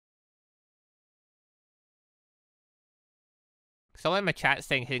Someone in my chat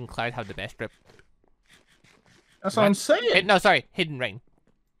saying Hidden Cloud have the best drip. That's what I'm saying. No, sorry, Hidden Rain.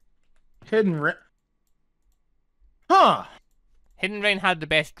 Hidden Rain. Huh. Hidden Rain had the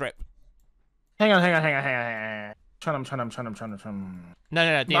best drip. Hang on. I'm trying.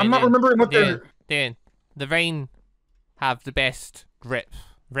 No, Dan, I'm not remembering what they're... Dan, the Rain have the best drip.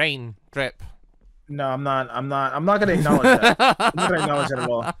 Rain drip. No, I'm not gonna acknowledge that. I'm not gonna acknowledge that at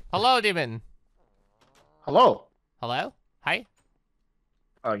all. Hello, Demon. Hello. Hello? Hi?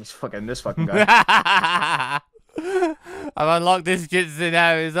 Oh, he's fucking this fucking guy. I've unlocked this jutsu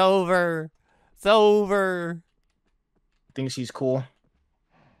now. It's over. It's over. Thinks he's cool.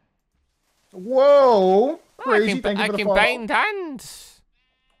 Whoa! Crazy. I can bind hands.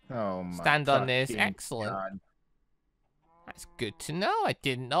 Oh my. Stand on this. Excellent. God. That's good to know. I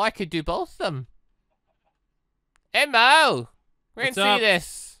didn't know I could do both of them. Mo, we're gonna see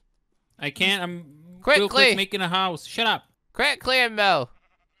this. I can't. I'm quickly making a house. Shut up. Quickly, Mo.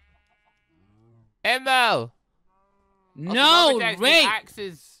 Mo. No, wait.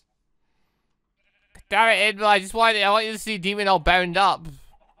 Axes. Damn it, Mo. I want you to see Demon all bound up.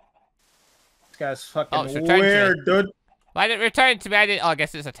 This guy's fucking weird, dude. Why did it return to me? I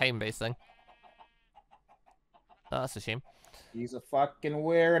guess it's a time-based thing. Oh, that's a shame. He's a fucking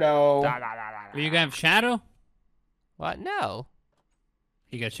weirdo. Are you gonna have Shadow? What? No.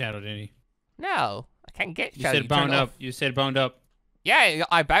 He got Shadow, didn't he? No. I can't get Shadow. You said bound up. You said bound up. Yeah,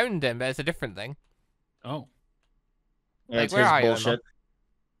 I bound him, but it's a different thing. Oh. Yeah, like, where are bullshit.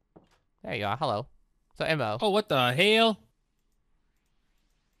 you, there you are. Hello. So, Mo. Oh, what the hell?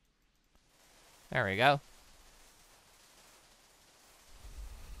 There we go.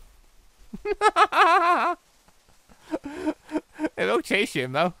 It'll chase you,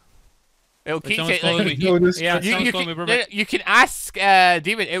 Mo. It'll keep chasing you. Yeah, you can ask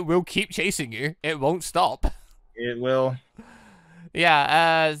Demon. It will keep chasing you. It won't stop. It will.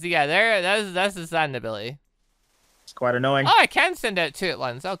 Yeah. So yeah, that's the sand ability. It's quite annoying. Oh, I can send out two at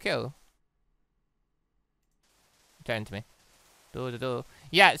once. Oh, cool. Turn to me.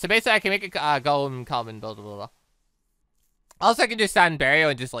 Yeah. So basically, I can make a golem common. Blah blah blah. Also, I can do sand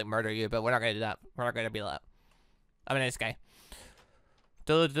burial and just like murder you, but we're not gonna do that. We're not gonna be that. I'm a nice guy.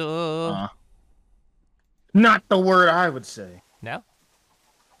 Not the word I would say. No?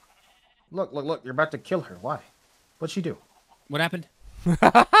 Look. You're about to kill her. Why? What'd she do? What happened?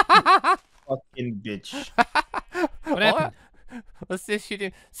 Fucking bitch. What happened? What's this she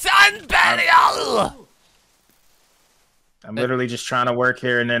do? Sun burial! I'm literally just trying to work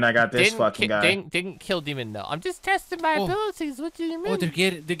here, and then I got this fucking guy. Didn't kill Demon, though. I'm just testing my abilities. What do you mean? Oh,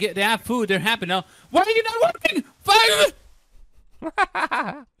 they have food. They're happy now. Why are you not working? Fire!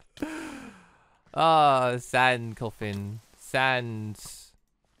 Oh, sand coffin. Sand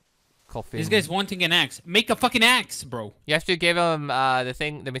coffin. This guy's wanting an axe. Make a fucking axe, bro. You have to give him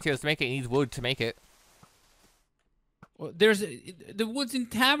the materials to make it. He needs wood to make it. Well, there's the woods in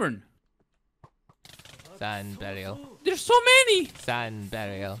tavern. Sand burial. There's so many. Sand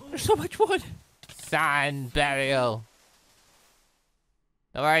burial. There's so much wood. Sand burial.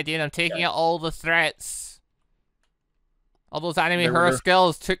 Alright, Dean, I'm taking out all the threats. All those enemy hero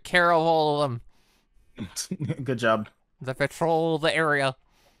skills took care of all of them. Good job. They patrol the area.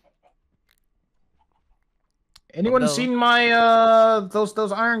 Anyone seen my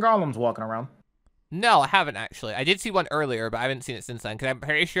those iron golems walking around? No, I haven't actually. I did see one earlier, but I haven't seen it since then. Because I'm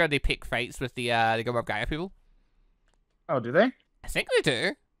pretty sure they pick fights with the Gomorrah Gaia people. Oh, do they? I think they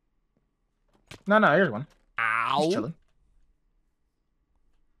do. No, here's one. Ow. Just chilling.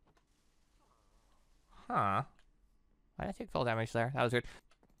 Huh. Why did I take full damage there? That was weird.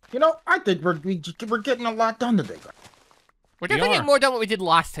 You know, I think we're getting a lot done today. We're definitely getting more done what we did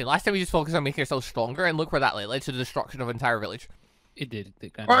last time. Last time we just focused on making ourselves stronger, and look where that led to the destruction of an entire village. It did.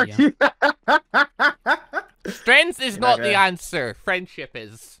 Yeah. Strength is not the answer. Friendship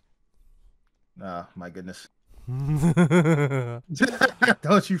is. Oh, my goodness.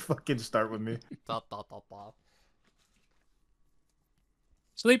 Don't you fucking start with me.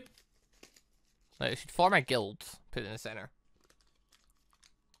 Sleep. I should form a guild. Put it in the center.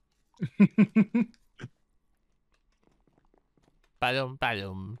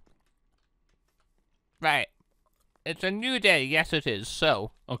 Ba-dum. Right. It's a new day. Yes, it is.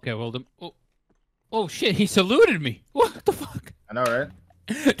 So. Okay, well, oh shit, he saluted me. What the fuck? I know, right?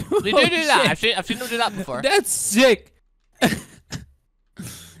 They do that. I've seen them do that before. That's sick.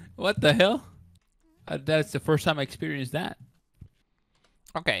 What the hell? That's the first time I experienced that.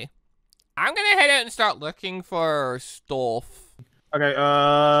 Okay. I'm gonna head out and start looking for stuff. Okay,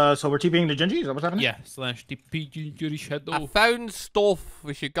 so we're TPing the Gingy? Is that what's happening? Yeah, /TP Gingershadow. I found stuff.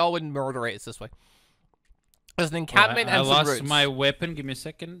 We should go and murder it. It's this way. There's an encampment I and some lost roots. my weapon. Give me a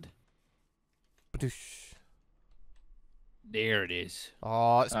second. Badoosh. There it is.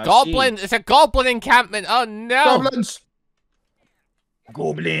 Oh, it's goblin. It's a goblin encampment. Oh no. Goblins.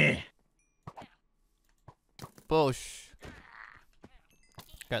 Goblin. Bush.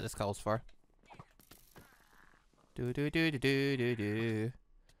 Got this calls for. Do do do do do do do.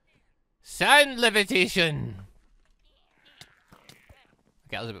 Sand levitation.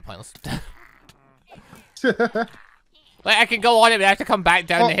 Okay, that was a bit pointless. Like, I can go on it, but I have to come back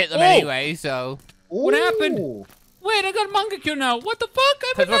down to hit them anyway, so. What happened? Wait, I got MonsterQ now. What the fuck?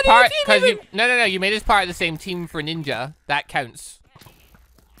 I've been Because you no, you made us part of the same team for Ninja. That counts.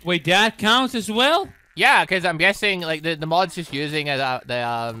 Wait, that counts as well? Yeah, because I'm guessing like the mod's just using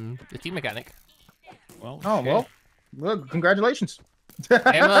the team mechanic. Well, well, congratulations.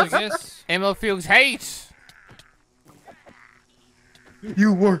 Emil feels hate.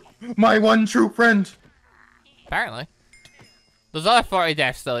 You were my one true friend. Apparently. There's other 40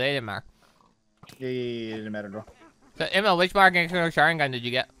 deaths though, they didn't matter. Yeah, it didn't matter at all. So Emil, which MonsterQ Sharingan did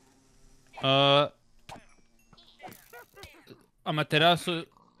you get? Amaterasu.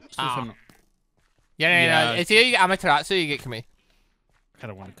 Oh. Yeah. It's either you get Amaterasu or you get Kamui. I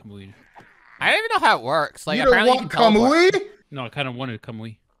kind of wanted Kamui. I don't even know how it works. Like, you apparently don't want you can teleport. Kamui? No, I kind of wanted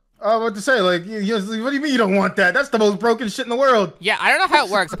Kamui. What to say? Like, what do you mean you don't want that? That's the most broken shit in the world. Yeah, I don't know how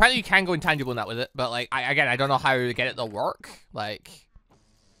it works. Apparently you can go intangible net with it, but like, I don't know how to get it to work. Like,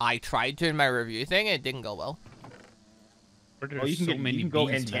 I tried to in my review thing, and it didn't go well. Oh, you can go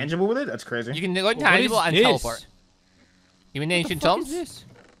intangible with it? That's crazy. You can go intangible and teleport. You mean ancient tomes? What is this?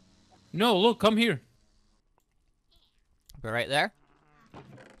 No, look, come here. We're right there.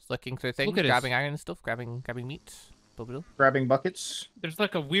 Just looking through things, grabbing iron and stuff, grabbing meat. Grabbing buckets. There's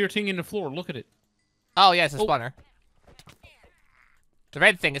like a weird thing in the floor. Look at it. Oh yeah, it's a spawner. The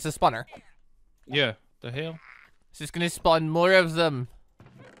red thing, it's a spawner. Yeah. The hell? It's just gonna spawn more of them.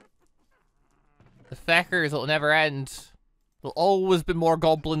 The feckers will never end. There'll always be more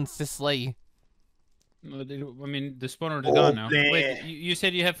goblins to slay. I mean, the spawner is gone now. Wait, you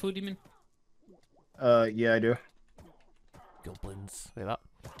said you have food, Demon? Yeah, I do. Goblins. Wait up.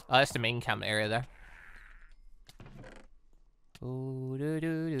 Oh, that's the main camp area there. Oh,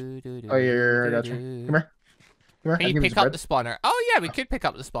 yeah, I got you. Come here. Can you pick up the spawner? Oh yeah, we could pick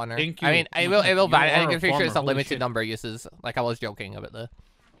up the spawner. Thank you. I mean, it will vanish. I'm pretty sure it's a Holy limited shit. number of uses. Like I was joking about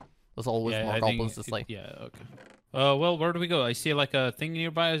there's always more goblins to slay. Yeah, okay. Well, where do we go? I see like a thing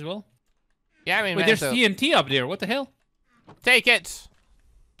nearby as well. Yeah, I mean, wait, there's TNT up there. What the hell? Take it.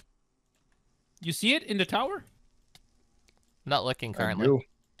 You see it in the tower? Not looking currently.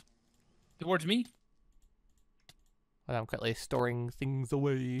 Towards me? But I'm quickly storing things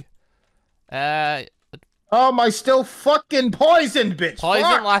away. Oh, my still fucking poisoned, bitch.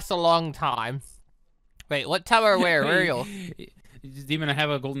 Poison lasts a long time. Wait, what tower? Where? Where are you? Does Demon have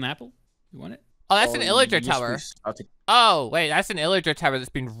a golden apple? You want it? Oh, that's an Illager tower. Oh, wait, that's an Illager tower that's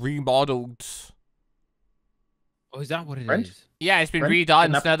been remodeled. Oh, is that what it is? Yeah, it's been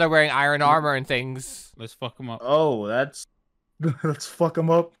redone, so now they're wearing iron armor and things. Let's fuck them up. Oh, let's fuck them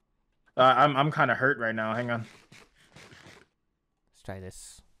up. I'm kind of hurt right now. Hang on. Let's try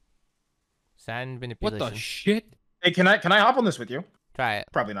this. Sand manipulation. What the shit? Hey, can I hop on this with you? Try it.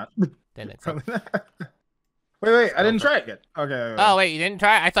 Probably not. Probably not. Wait, I didn't try it yet. Okay. Oh wait, you didn't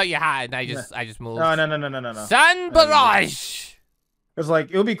try it? I thought you had, and I just moved. No. Sand barrage. It's like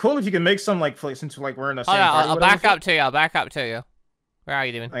it would be cool if you can make some like since like we're in the same. I'll back up to you. I'll back up to you. Where are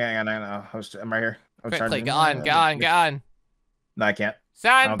you doing? Hang on. I'm right here. Quickly, get on. No, I can't.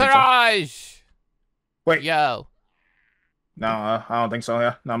 Sand barrage. So. Wait. Yo. No, I don't think so.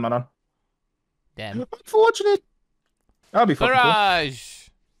 Yeah, no, I'm not on. Damn. Unfortunate. That'll be fucking barrage.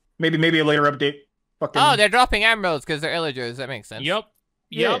 Cool. Maybe a later update. Oh, they're dropping emeralds because they're illagers. That makes sense. Yep.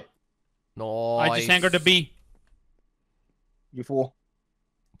 Yeah. Nice. I just angered the bee. You fool.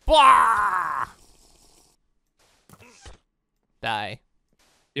 Blah! Die.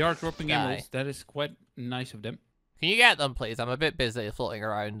 They are dropping emeralds. That is quite nice of them. Can you get them, please? I'm a bit busy floating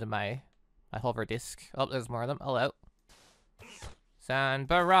around in my hover disc. Oh, there's more of them. Hello. Sand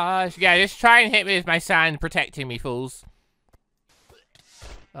barrage. Yeah, just try and hit me with my sand protecting me, fools.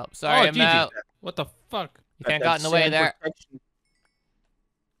 Oh, sorry, I'm out. What the fuck? You can't got in the way there.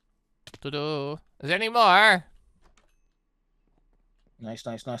 Is there any more? Nice.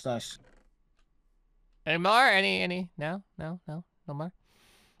 Any more? Any? No more.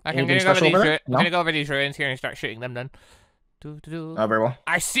 Okay, I'm gonna go over these ruins here and start shooting them then. Oh, very well.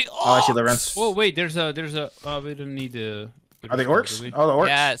 I see. Oh, I see the ruins. Oh wait, there's a. We don't need the. Are they orcs? Oh, the orcs.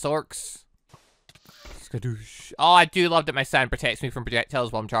 Yeah, it's orcs. Skadoosh. Oh, I do love that my sand protects me from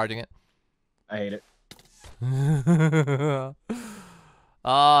projectiles while I'm charging it. I hate it. Oh,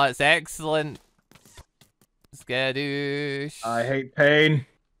 it's excellent. Skadoosh. I hate pain.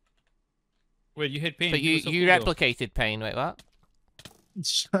 Wait, you hit pain. But He was so you cool, though. replicated pain. Wait, what?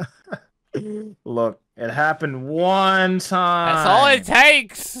 Look, it happened one time. That's all it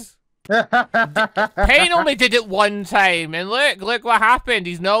takes. Pain only did it one time, and look what happened.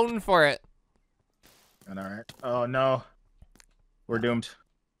 He's known for it. All right. Oh no, we're doomed.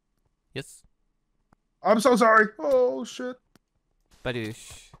 Yes. I'm so sorry. Oh shit.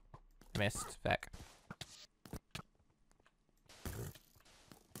 Badoosh. Missed. Back.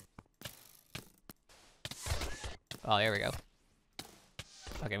 Oh, there we go.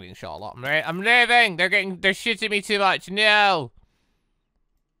 Okay, we can shot a lot. I'm leaving. They're shooting me too much. No.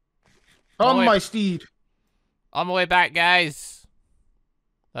 On my steed. On my way back, guys.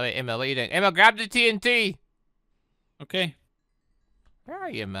 Oh wait, Emil, what are you doing? Emil, grab the TNT. Okay. Where are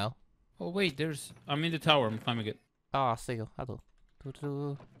you, Emil? Oh wait, I'm in the tower. I'm climbing it. Oh, see you. Hello.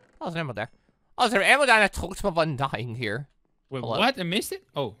 Oh, there's an Emil there. Oh, is there an Emil down a totem of undying here? Wait, Hello? what? I missed it?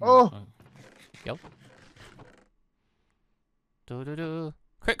 Oh. Oh. Yep.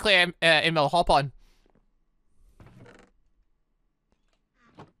 Quickly, Emil, hop on.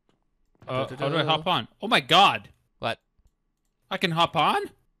 How do I hop on? Oh my god. What? I can hop on?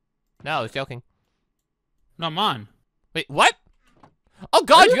 No, I was joking. No, I'm on. Wait, what? Oh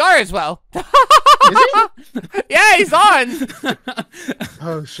god, you are as well. Is he? Yeah, he's on.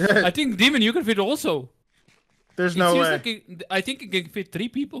 Oh shit. I think Demon, you can fit also. There's It no seems way. like I think it can fit 3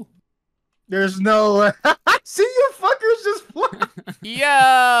 people. There's no way. See you fuckers just fly.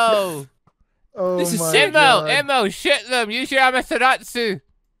 Yo. Oh This is my sick. god. Emmo, shit them. Use your Amaterasu.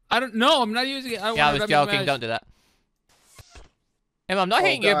 I don't know. I'm not using it. Yeah, I was joking. Don't do that. Emmo, I'm not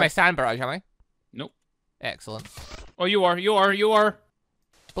hitting you with God. my sand barrage, am I? Nope. Excellent. Oh, you are.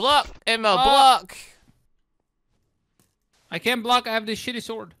 Block, Emmo, block. I can't block. I have this shitty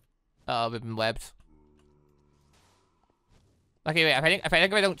sword. Oh, we've been webbed. Okay, wait. If I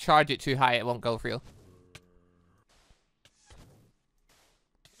don't charge it too high, it won't go for you.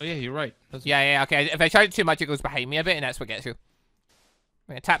 Oh yeah, you're right. Yeah. Okay. If I charge it too much, it goes behind me a bit, and that's what gets you. I'm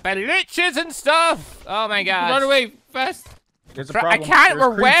gonna tap by liches and stuff. Oh my god. Run away fast. There's a I problem. can't. There's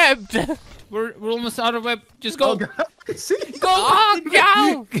We're creeps. webbed. We're almost out of web. Just go. Oh god. See? Go. Oh,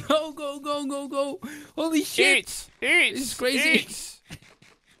 go. Go. Holy shit. Eat. This is crazy.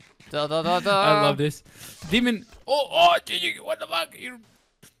 Da. I love this. Demon. Oh, what the fuck? You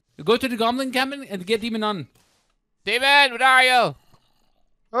go to the goblin cabin and get Demon on. Demon, what are you?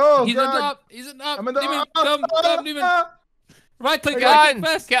 Oh He's god. on top. He's on top. I'm in the Demon, come, Demon. Right click. Get on.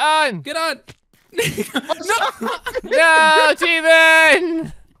 Get on. Get on. No,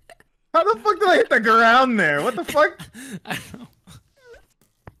 Demon. How the fuck did I hit the ground there? What the fuck? I don't know.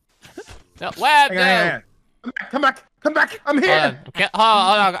 No, web, Hang on. Come back. I'm here. Hold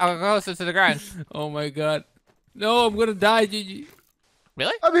on. I'll go closer to the ground. Oh my god. No, I'm gonna die, GG.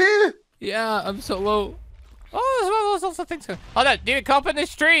 Really? I'm here. Yeah, I'm so low. Oh, there's also things going. Hold on, Demon, come up in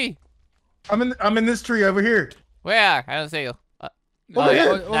this tree. I'm in this tree over here. Where? I don't see you. Over here.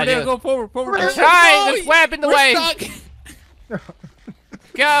 Over there, go forward. I'm trying. There's web in the way. Stuck.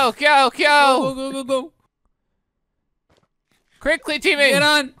 Go. Go. Quickly, teammate. Get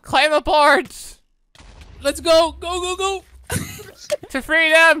on. Climb aboard. Let's go. Go. To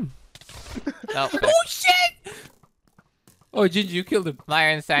freedom. No. Oh shit. Oh, Ginger, you killed him. My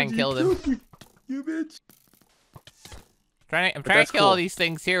iron sand killed him. You bitch. I'm trying to that's kill all cool. these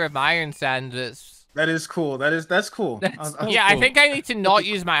things here with my iron sand. That is cool. That's cool. That's cool. Yeah, I think I need to not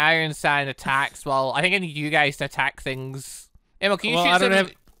use my iron sand attacks. Well, I think I need you guys to attack things. Emma, can you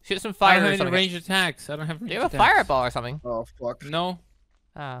shoot some I fire don't or have any something? ranged attacks. I don't have Do ranged you have a attacks. fireball or something? Oh fuck. No.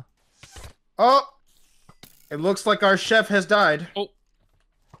 Ah. Oh. It looks like our chef has died. Oh.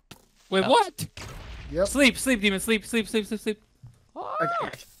 Wait, Oh. what? Yep. Sleep, Demon. Sleep. Hang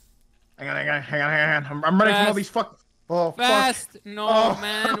on. I'm running from all these fuck. Oh fuck. Fast. No, Oh.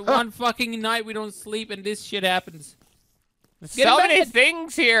 man. One fucking night we don't sleep and this shit happens. There's Get so him many back.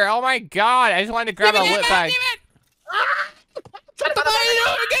 things here. Oh my god. I just wanted to grab a loot bag. What the fuck are you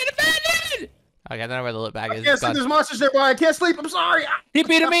doing? Get abandoned! Okay, I don't know where the loot bag I is. can't It's see gone. there's monsters there, boy. I can't sleep. I'm sorry. He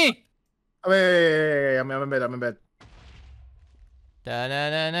beat me. Wait. I'm in bed. I'm in bed.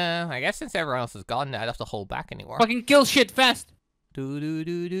 Da-na-na-na. I guess since everyone else is gone, I don't have to hold back anymore. Fucking kill shit fast. Do.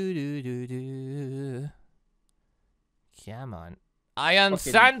 Come on. Iron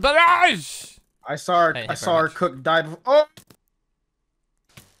Fucking- sand barrage! I saw Thank you our very much. cook die before. Oh.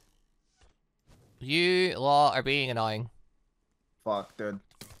 You lot are being annoying. Fuck, dude.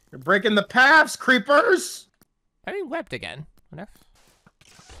 You're breaking the paths, creepers. Are we webbed again? Wonder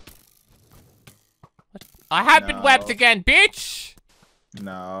if... I have been webbed again, bitch!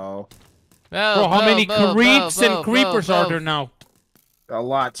 No. Bro, how many creeps and creepers are there now? A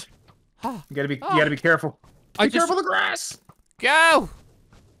lot. You gotta be careful. Be careful of the grass. Go!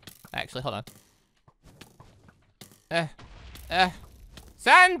 Actually, hold on.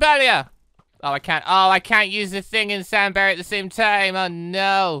 Sand barrier! Oh, I can't. Oh, I can't use the thing and sand barrier at the same time. Oh,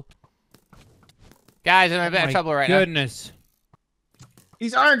 no. Guys, I'm in a bit of trouble right now. Goodness.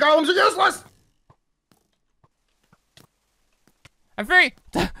 These iron golems are useless! I'm free!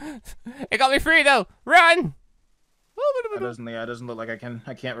 It got me free, though! Run! That doesn't look like I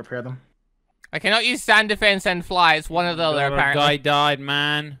can't repair them. I cannot use sand defense and fly. It's one or the other, apparently. Guy died,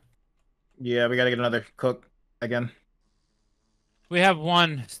 man. Yeah, we gotta get another cook again. We have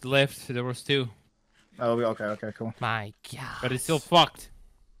one left. There was two. Oh, okay, cool. My God. But it's still fucked.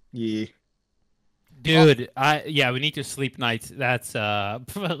 Yeah. Dude, yeah, we need to sleep nights. That's Or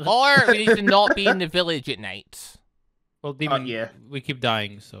we need to not be in the village at night. Well, Demon, yeah. We keep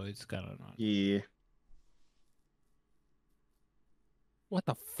dying, so it's kind of not. Yeah. What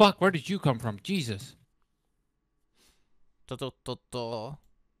the fuck? Where did you come from? Jesus.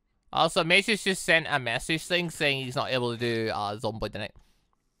 Also, Mace's just sent a message thing saying he's not able to do zombie tonight.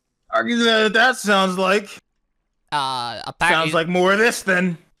 That sounds like. Sounds like more of this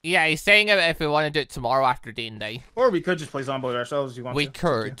then. Yeah, he's saying if we want to do it tomorrow after D&D. Or we could just play Zomboid ourselves if you want We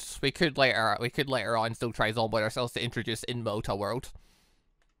to. We could later on still try Zomboid ourselves to introduce INBO to world.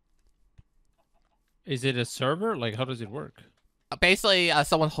 Is it a server? Like, how does it work? Basically,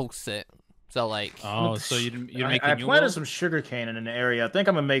 someone hosts it. So, like... Oh, so you're making I new planted world? some sugarcane in an area. I think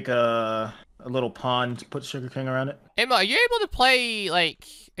I'm gonna make a little pond to put sugarcane around it. Emma, are you able to play, like...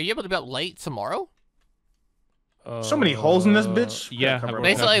 Are you able to be up late tomorrow? So many holes in this bitch. Yeah.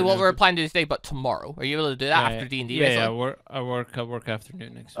 Basically, what we're planning to do today, but tomorrow. Are you able to do that after D&D? Yeah, I work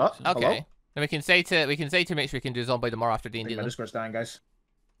afternoon next week. Okay. Hello? And we can say to make sure we can do zombie tomorrow after D&D. My Discord's dying, guys.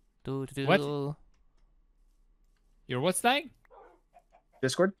 What? Your what's dying?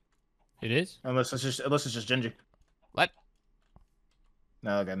 Discord? It is? Unless it's just Ginger. What?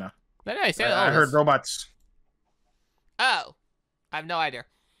 No, okay, no. No, I said I heard robots. Oh. I have no idea.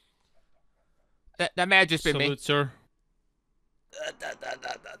 That may have just been me. Sir.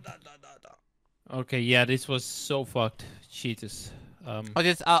 Okay, yeah, this was so fucked. Jesus. I'll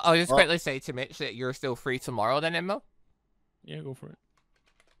just quickly say to Mitch that you're still free tomorrow then, Emma. Yeah, go for it.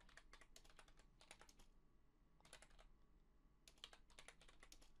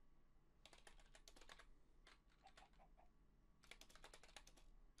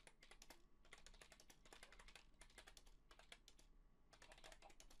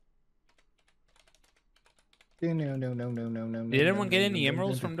 No. Did anyone get any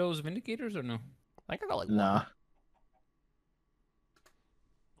emeralds from those Vindicators or no? I think I got like nah.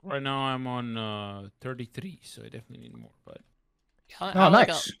 Right now I'm on 33, so I definitely need more. But I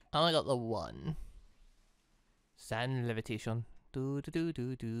nice. only got the one. Sand levitation. Do.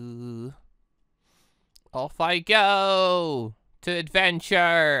 Off I go to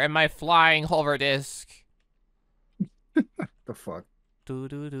adventure in my flying hover disc. The fuck. Do.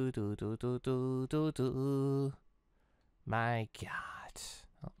 My God.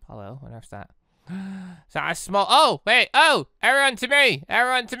 Oh, hello. What is that? Is that a small? Oh, wait. Oh, everyone to me.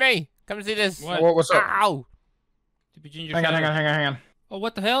 Everyone to me. Come see this. What's up? Ow. Hang on. Oh,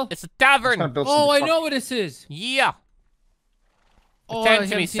 what the hell? It's a tavern. Oh, I know what this is. Yeah. Oh, Return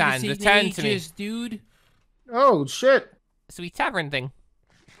to me, Sans. Return to me. Dude. Oh, shit. Sweet tavern thing.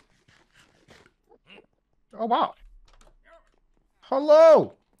 Oh, wow.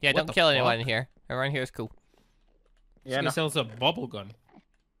 Hello. Yeah, don't kill anyone in here. Everyone here is cool. Yeah, no. Sells a bubble gun.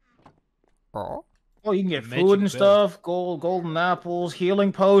 Oh, you can get food and stuff, golden apples,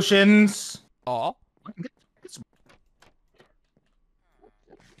 healing potions. Oh.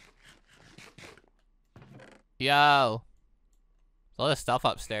 Yo. There's a lot of stuff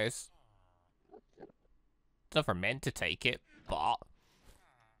upstairs. It's never meant to take it, but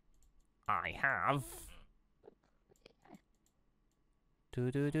I have.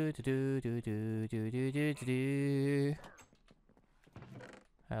 What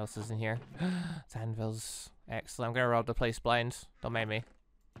else is in here? Anvils. Excellent. I'm gonna rob the place blind. Don't mind me.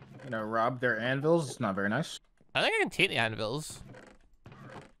 You know, rob their anvils? It's not very nice. I think I can take the anvils.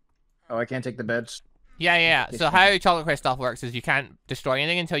 Oh, I can't take the beds. Yeah. So how Chocolate Quest stuff works is you can't destroy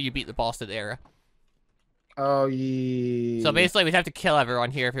anything until you beat the boss at the area. Oh, yeah. So basically, we'd have to kill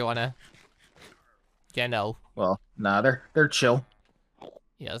everyone here if we want to. Yeah, no. Well, nah, they're chill.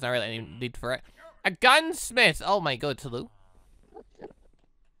 Yeah, there's not really any need for it. A gunsmith! Oh my god, hello.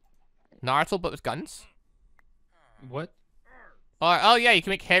 Naruto, but with guns? What? Or, oh yeah, you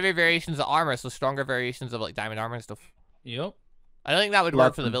can make heavy variations of armor, so stronger variations of like diamond armor and stuff. Yep. I don't think that would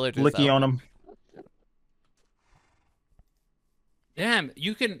work for the villagers. Blicky though. on them. Damn,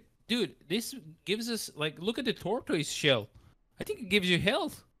 you can, dude. This gives us like, look at the tortoise shell. I think it gives you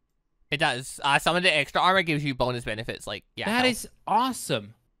health. It does. Some of the extra armor gives you bonus benefits, like yeah. That is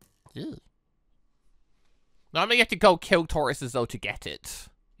awesome. Ew. Normally you have to go kill tortoises though to get it.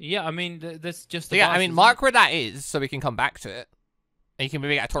 Yeah, I mean that's just. So yeah, I mean mark where that is so we can come back to it, and you can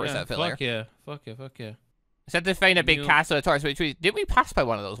maybe get a tortoise outfit later. Fuck yeah, fuck yeah, fuck yeah. Instead of find a big castle of tortoise, didn't we pass by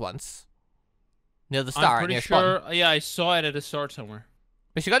one of those once? Near the start. I'm pretty sure. Yeah, I saw it at the start somewhere.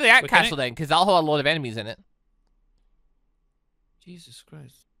 We should go to that castle then, because that'll hold a load of enemies in it. Jesus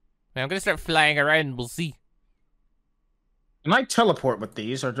Christ. Man, I'm gonna start flying around and we'll see. Can I teleport with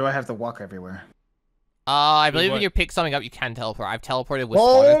these, or do I have to walk everywhere? I believe when you pick something up, you can teleport. I've teleported with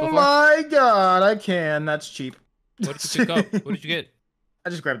spawners before. Oh my god, I can. That's cheap. What did you pick up? What did you get? I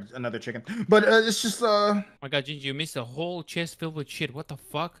just grabbed another chicken. But it's just Oh my god, Ginger, you missed a whole chest filled with shit. What the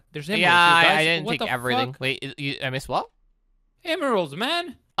fuck? There's emeralds. Yeah, here, guys. I didn't What take the everything. fuck? Wait, I missed what? Emeralds,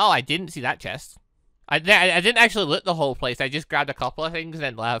 man. Oh, I didn't see that chest. I didn't actually loot the whole place. I just grabbed a couple of things and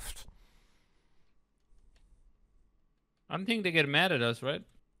then left. I don't think they get mad at us, right?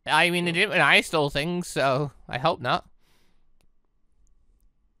 I mean, they didn't when I stole things, so I hope not.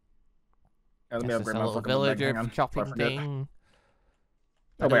 Yeah, let me This upgrade is a my little fucking leg. villager Hang on, chopping before I forget. thing.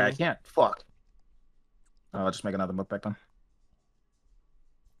 Oh wait, I can't. Fuck. Oh, I'll just make another mukbang then.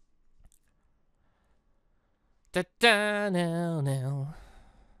 Da da no no.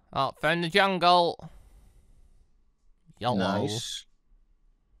 Oh, found the jungle. Yellow. Nice.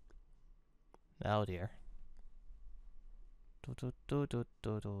 Oh dear. So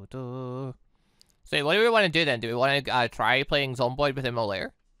what do we want to do then? Do we want to try playing Zomboid with Immo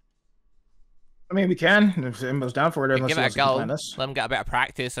later? I mean, we can. If Imbo's down for it, Give unless it a go. Let Let them get a bit of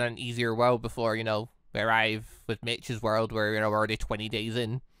practice and an easier world before, you know, we arrive with Mitch's world where, you know, we're already 20 days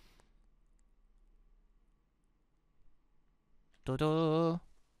in. Hello,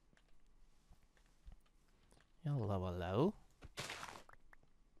 hello.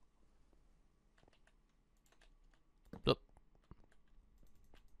 Bloop.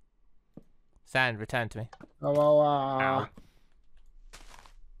 Sand, return to me. Oh, Ow.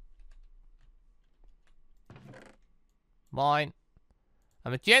 Mine. A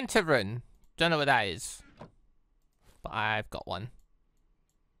magenta rune. Don't know what that is. But I've got one.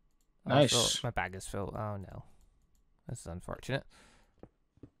 Nice. Also, my bag is full. Oh no. This is unfortunate.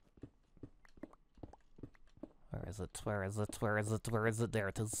 Where is it? Where is it? Where is it? Where is it? There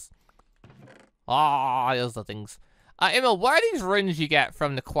it is. Ah, those are the things. Emil, what are these runes you get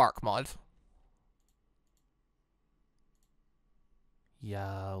from the Quark mod?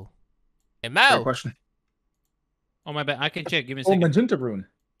 Yo. Great Emil! question. Oh my bad. I can check. Give me a Oh, second. magenta rune.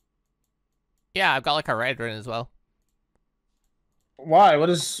 Yeah, I've got like a red rune as well. Why? What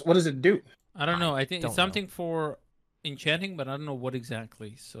does it do? I don't know. I think don't it's something for enchanting, but I don't know what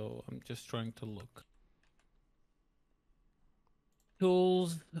exactly. So I'm just trying to look.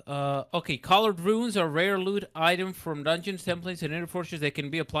 Tools. Okay, colored runes are rare loot item from dungeons, templates, and inner fortresses that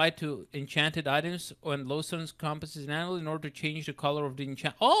can be applied to enchanted items on low suns, compasses, and animals in order to change the color of the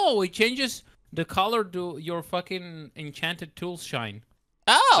enchant. Oh, it changes the color to your fucking enchanted tools shine.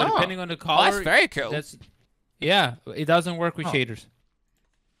 Oh! So depending on the color. Oh, that's very cool. Yeah, it doesn't work with shaders.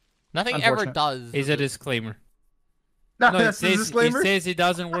 Nothing ever does. Is a disclaimer. No, No, that's a disclaimer. It says it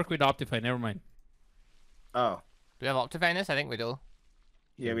doesn't work with Optifine. Never mind. Oh, Do we have Optifinus? I think we do.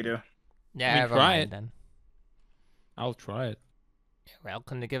 yeah, we do. Yeah, I mean, never try mind it. then. I'll try it. You're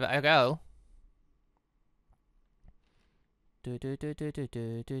welcome to give it a go. There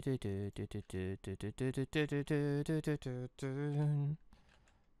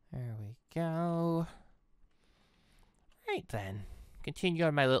we go. Right then. Continue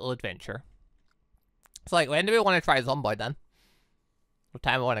on my little adventure. It's like, when do we want to try Zomboid then? What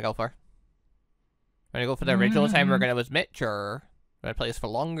time we want to go for? Want to go for the original time we're gonna with Mitch, or want to play this for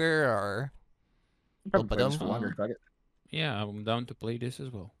longer, or? Probably play this for longer. Fuck it. Yeah, I'm down to play this as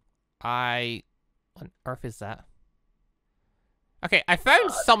well. What on earth is that? Okay, I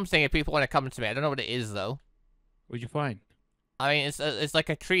found something if people want to come to me. I don't know what it is though. What'd you find? I mean, it's like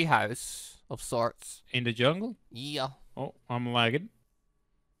a tree house of sorts. In the jungle? Yeah. Oh, I'm lagging.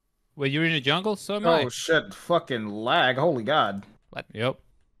 Wait, you're in the jungle? So am I. Oh shit! Fucking lag! Holy god! Yep.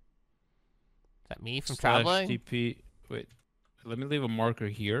 Is that me from / traveling? TP. Wait, let me leave a marker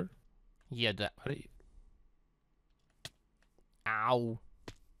here. Yeah. How do you... Ow.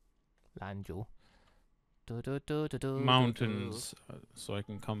 Lanjo. Mountains, so I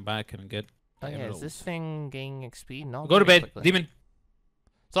can come back and get Oh yeah, is this thing gaining XP? No. Go to very bed, quickly. demon.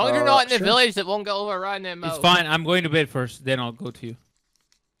 As long as you're not in the Sure. village that won't get overrun, then It's fine. I'm going to bed first, then I'll go to you.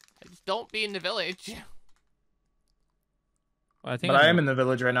 Just don't be in the village. I think. But I am in the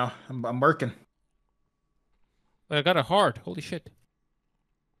village right now. I'm working. But I got a heart. Holy shit.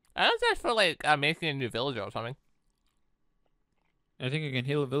 I don't just feel like making a new village or something. I think I can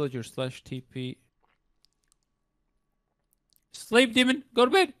heal a villager / TP. Sleep, demon. Go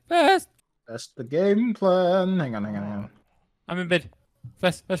to bed. Fast. That's the game plan. Hang on. I'm in bed.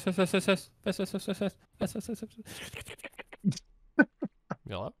 Fast. You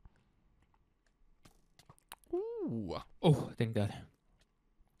know what? Ooh. Oh, thank God.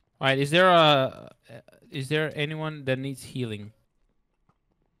 All right, is there anyone that needs healing?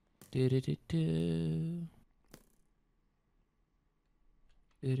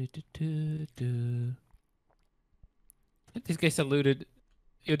 This guy saluted.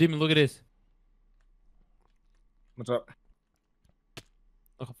 Yo, demon, look at this. What's up?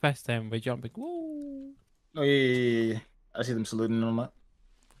 Look how fast I am by jumping. Woo! Oh yeah. I see them saluting and all that.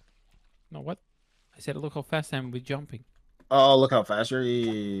 No, what? I said, look how fast I am with jumping. Oh, look how fast you're.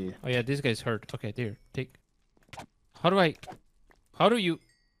 Yeah. Oh yeah, this guy's hurt. Okay, there. Take. How do you?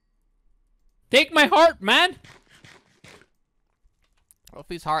 Take my heart, man! What if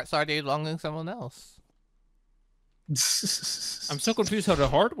these hearts are belonging to someone else? I'm so confused how the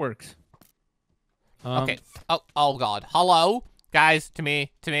heart works. Okay. Oh God. Hello, guys. To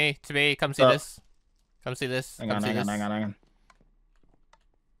me. Come see this. Come see this. Hang on.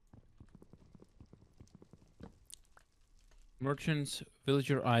 Merchants,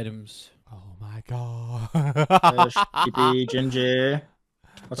 villager items. Oh my God. TP, Ginger.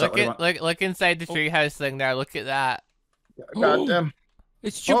 What's up? Look inside the treehouse thing there. Look at that. God damn.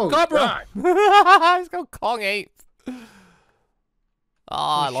 It's Oh, Chupacabra! God. It's got Kong Ape. Oh,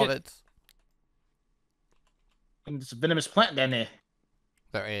 I love shit. it. And there's a venomous plant down there.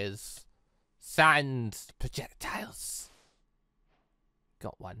 There is sand projectiles.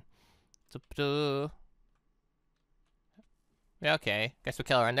 Got one. Yeah, okay. Guess we'll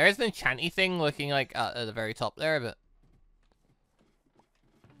kill her. And there is an enchanty thing looking like at the very top there, but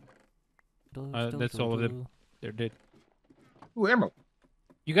That's all of them. They're dead. Ooh, emerald.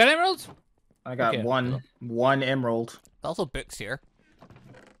 You got emeralds? I got Okay. one emerald. There's also books here.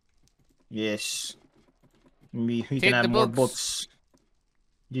 Yes. We Take can have the more books. books.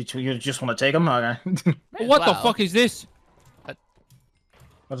 You just want to take them? Okay. Might as What the well. fuck is this?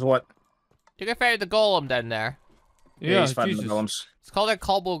 What's what? You can find the golem down there. Yeah, he's fighting Jesus. the golems. It's called a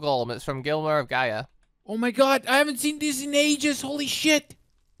cobble golem. It's from Gilmer of Gaia. Oh my god, I haven't seen this in ages. Holy shit.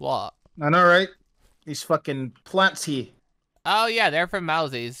 What? I know, right? These fucking plants here. Oh yeah, they're from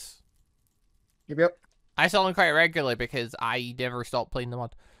Mousies. Yep. I sell them quite regularly because I never stop playing them on.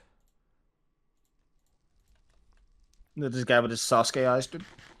 This guy with his Sasuke eyes, dude.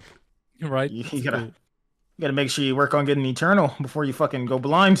 You're right. You gotta make sure you work on getting eternal before you fucking go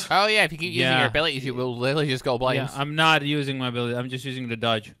blind. Oh yeah, if you keep using Yeah. your abilities, you will literally just go blind. Yeah, I'm not using my ability. I'm just using the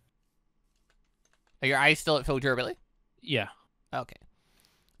dodge. Are your eyes still at full durability? Yeah. Okay.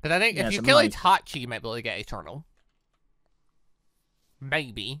 Because I think Yeah, if you so kill mine- Itachi, you might be able to get eternal.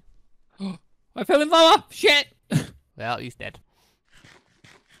 Maybe. I fell in lava. Shit. Well, he's dead.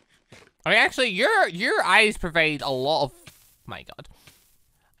 I mean, actually, your eyes provide a lot of. My God.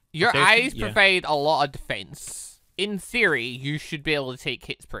 Your Protection? eyes Yeah. provide a lot of defense. In theory, you should be able to take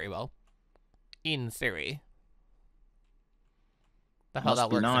hits pretty well. In theory. The hell Must that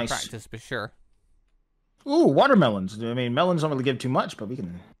be works in nice. practice, for sure. Ooh, watermelons. I mean, melons don't really give too much, but we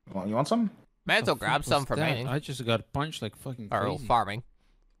can. You want some? Might as well The grab fuck some was for that? mining. I just got punched like fucking Or crazy. farming.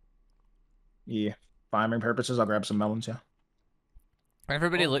 Yeah. Farming purposes, I'll grab some melons. Yeah.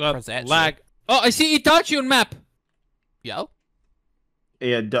 Everybody look God, for that. lag. Oh, I see Itachi on map. Yo,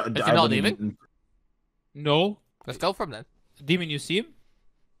 Yeah. Is he not leaving? No. let's go from then. Demon, you see him?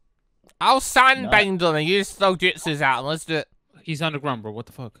 I'll sandbind them and use throw jutsus at them. Let's do it. He's on the ground, bro. What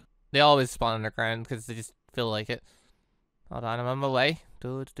the fuck? They always spawn on the ground because they just feel like it. Hold on, I'm on my way.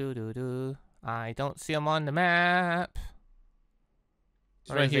 I don't see him on the map. He's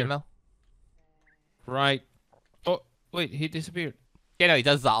Where right is he, here. Mel? Right. Oh, wait. He disappeared. Yeah, no, he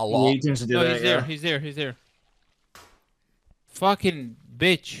does that a Yeah, lot. he tends to do No, that. he's there. Yeah. He's there. He's there. Fucking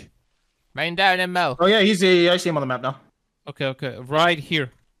bitch. Mine down and Mo. Oh yeah, I see him on the map now. Okay, okay. Right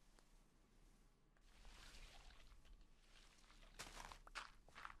here.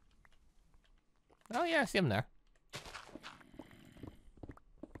 Oh yeah, I see him there.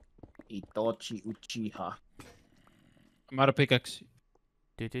 Itachi Uchiha. I'm out of pickaxe.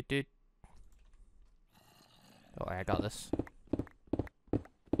 Do. Oh, I got this.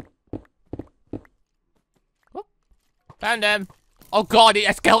 Found him. Oh god,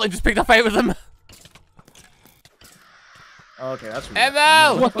 a skeleton just picked a fight with him. Okay, that's weird.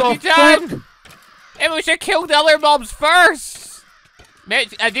 Emma! What What the you done? Emma, we should kill the other mobs first! Mitch,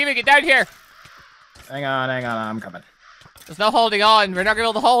 Demon, get down here. Hang on, I'm coming. There's no holding on. We're not gonna be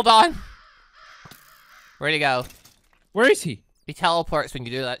able to hold on. Where'd he go? Where is he? He teleports when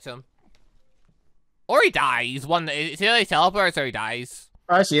you do that to him. Or he dies. It's either he teleports or he dies.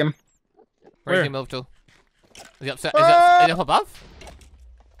 I see him. Where's Where? he moved to? Is he upset? Is he up above?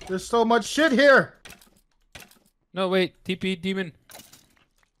 There's so much shit here. No, wait. TP demon.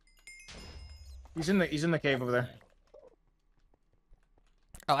 He's in the cave over there.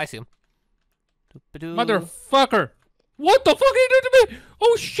 Oh, I see him. Motherfucker. What the fuck are you doing to me?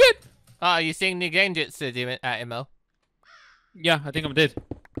 Oh, shit. Oh, you seeing the Genjutsu, Demon, Immo? Yeah, I think I'm dead.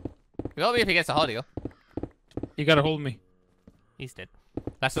 We won't be if he gets a audio. You gotta hold me. He's dead.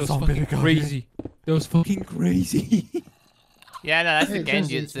 That's That the was fucking crazy. That was fucking crazy. Yeah, no, that's the Hey,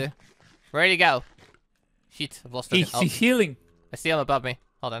 Genjutsu. Where'd he go? Shit, I've lost him. He's healing. I see him above me.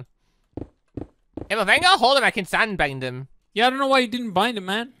 Hold on. Immo, if I ain't gonna hold him, I can sandbind him. Yeah, I don't know why you didn't bind him,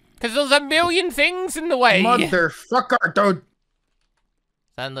 man. Because there's a million things in the way. Motherfucker, dude.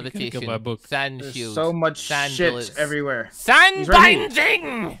 Sand kill levitation. my book. Sand There's shield. so much sand shit bullets. everywhere. Sand right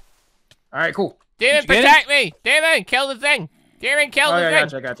binding! Alright, cool. Demon, Did you get protect me! Demon, kill the thing! Demon, kill Oh, the yeah,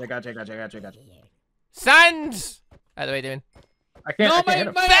 thing! gotcha. Sand! Out of the way, Demon. I can't hit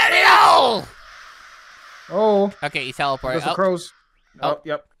him. Burial! Oh, Okay, he teleported. there's the Oh, crows. Oh. Oh,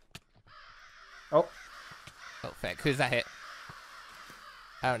 yep. Oh, fuck. Who's that hit?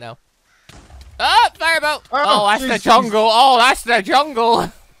 I don't know. Oh, firebolt! Oh, Oh, that's the jeez, jungle! Oh, that's the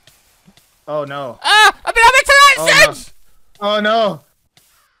jungle! oh no. Ah! I've been having interactions! Oh no.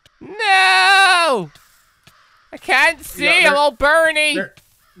 No! I can't see, Yeah, I'm all burny!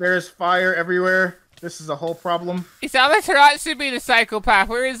 There's fire everywhere. This is a whole problem. Is Amaterasu be the psychopath?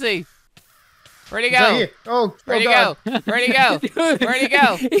 Where is he? Where'd he Is that go? you? Oh, Where'd he God. go? Where'd he go? Dude. Where'd he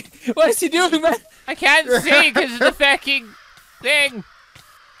go? What is he doing, man? I can't see because of the fucking thing.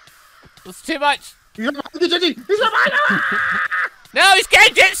 It's too much. He's on mine. No, he's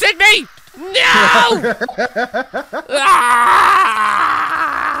Genjutsu'd me! No!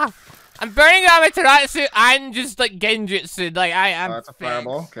 Ah! I'm burning Amaterasu and just like Genjutsu. Like I am. Oh, that's a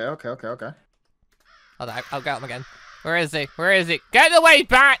fireball. Okay. Hold on, I'll get him again. Where is he? Where is he? Get in the way,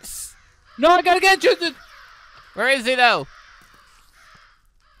 bats! No, I gotta get you. Where is he though?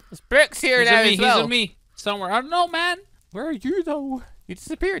 There's Brooks here now as well. He's on me. Somewhere. I don't know, man. Where are you though? You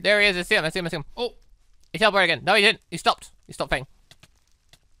disappeared. There he is. I see him. Oh. He teleported again. No, he didn't. He stopped. He stopped thing.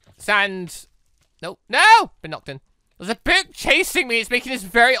 Sand. No. No! Been knocked in. There's a book chasing me. It's making this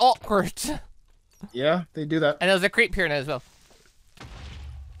very awkward. Yeah, they do that. And there's a creep here now as well.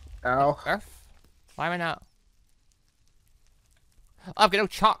 Ow. Earth? Why am I not? Oh, I've got no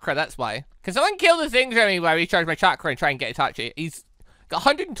chakra, that's why. Can someone kill the things around me while I recharge my chakra and try and get Itachi? He's got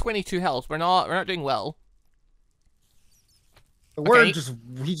 122 health. We're not doing well. The word Okay.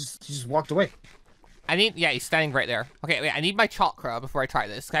 he just walked away. Yeah, he's standing right there. Okay, wait, I need my chakra before I try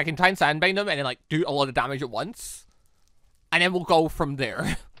this. I can try and sandbind him and then, like, do a lot of damage at once. And then we'll go from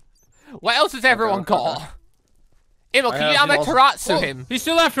there. What else has everyone got? Emil, can you Amaterasu him? He's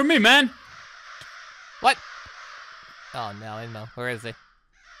still after me, man. What? Oh, no, Emil. Where is he?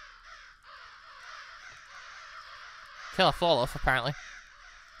 Kill a fall off, apparently.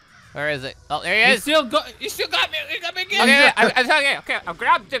 Where is it? Oh, there he He is! still got me. He got me again. Okay, I've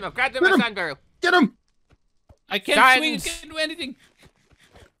grabbed him. I've grabbed him with Get sand barrel. Get him! I can't swing. I Sands. can't do anything.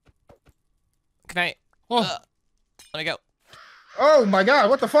 Can I? Oh, Let me go. Oh my God!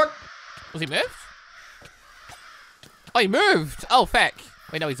 What the fuck? Was he moved? Oh, he moved! Oh, feck.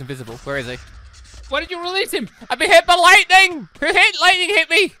 Wait, no, he's invisible. Where is he? why did you release him? I've been hit by lightning! Lightning hit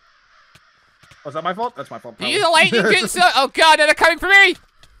me! Was that my fault? That's my fault. Did you use a lightning jutsu? Oh god, they're coming for me!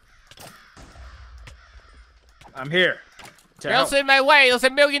 I'm here. You're also in my way. There's a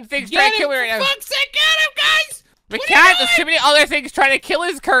million things trying to kill me right now. For fuck's sake, get him, guys! We What are you can't. There's doing? too many other things trying to kill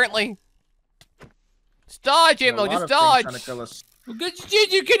us currently. Just dodge, Immo. Just dodge.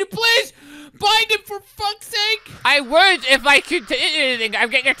 Gigi, can you please bind him for fuck's sake? I would if I could do anything. I'm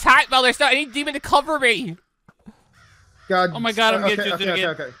getting attacked while there's not any demon to cover me. God. Oh my God, I'm getting okay, again.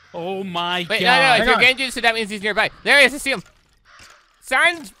 okay. Oh my Wait, god. no. If you're getting jutsu, that means he's nearby. There he is. I see him.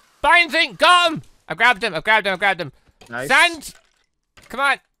 Sand binding. Got him. I grabbed him. Nice. Sand. Come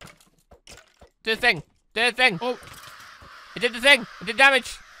on. Do the thing. Oh, It did the thing. It did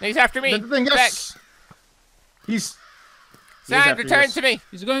damage. Now he's after me. The thing, yes. He's Sand, after return you. to me.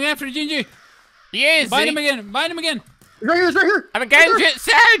 he's going after Gingy. He is. Bind him again. Bind him again. He's right here. I'm again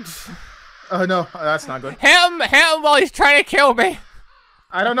jutsu. Oh no, that's not good. Hit him while he's trying to kill me.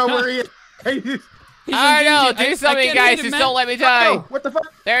 I don't know where he is. I know, do something, guys. Just don't let me die. Oh, what the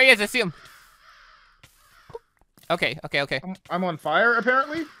fuck? There he is. I see him. Okay. I'm on fire,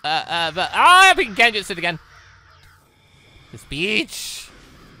 apparently. I've been Genjutsu'd again. This beach.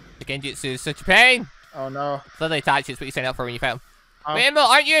 The Genjutsu is such a pain. Oh no. Suddenly attached is what you signed up for when you found. Wait a minute,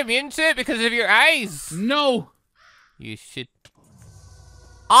 aren't you immune to it because of your eyes? No. You should.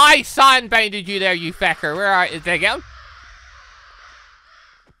 I sandbinded you there, you fecker. Where are you? Did I get him?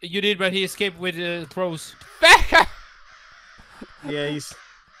 You did, but he escaped with throws. Fecker! Yeah, he's.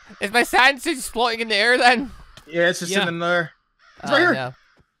 Is my sand just floating in the air then? Yeah, it's just in there. It's right here.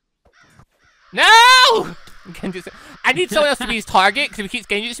 No! I need someone else to be his target because if he keeps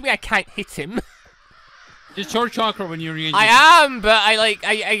Genjutsu me, I can't hit him. Just charge chakra when you're in. I am, but I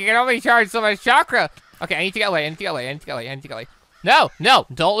can only charge so much chakra. Okay, I need to get away. No,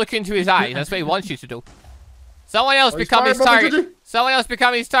 don't look into his eye. That's what he wants you to do. Someone else become his target. Someone else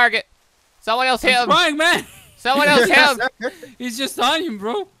become his target. Someone else hit him. Trying, man. Someone else hit him. He's just on him,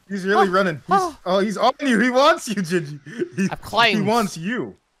 bro. He's really running. He's on you. He wants you, Gingy. I've climbed. He wants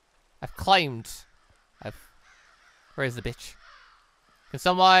you. I've climbed. Where is the bitch? Can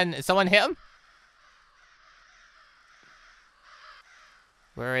someone hit him?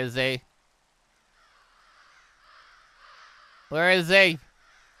 Where is he? Where is he?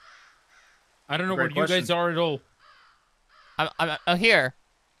 I don't know where you guys are at all. I'm here.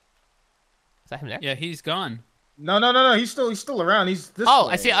 Is that him there? Yeah, he's gone. No. He's still around. He's this way.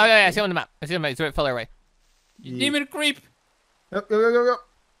 I see. Oh yeah, I see him on the map. He's a bit further away. You demon creep. Go.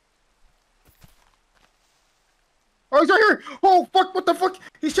 Oh, he's right here. Oh fuck! What the fuck?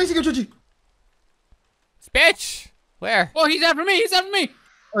 He's chasing you, Gingy. This bitch. Where? Oh, he's after me.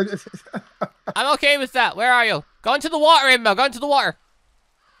 I'm okay with that. Where are you? Go into the water, Immo. Go into the water.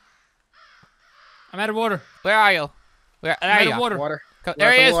 I'm out of water. Where are you? Where? There you are. Water.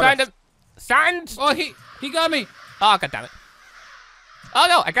 There he is. Found him. Sand. Oh, he got me. Oh, god damn it. Oh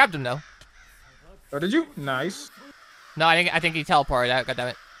no, I grabbed him though. Oh, did you? Nice. No, I think he teleported out. God damn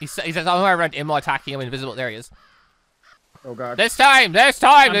it. He's somewhere around Immo attacking him invisible. There he is. Oh god. This time.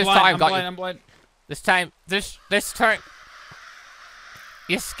 I'm blind. This time. This turn.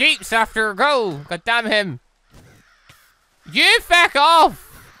 He escapes after a go. God damn him. You fuck off.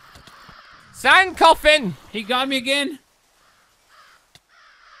 Sand coffin. He got me again.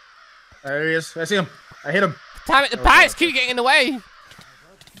 There he is. I see him. I hit him. Damn it, the pirates keep getting in the way.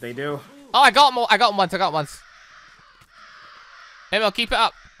 They do. Oh, I got him once. Emil, keep it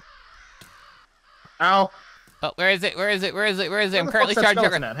up. Ow. Oh, where is it? I'm currently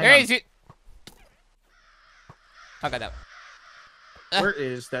charging. There he is. Oh, god damn. Where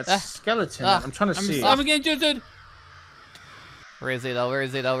is that skeleton? I'm trying to see. I'm again, dude. Where is he though? I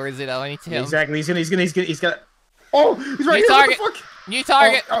need to hit him. Exactly. He's got. Oh, he's right New here. target. What the fuck? New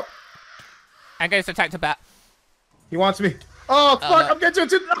target. Oh. I'm going to attack the bat. He wants me. Oh fuck! No. I'm getting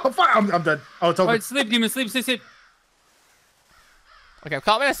you. Oh fuck! I'm dead. Oh, it's over. Alright, sleep, demon. Sleep. Okay, I've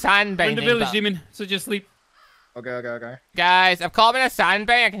caught him in a sandbang. We're in the village, demon. So just sleep. Okay. Guys, I've caught him in a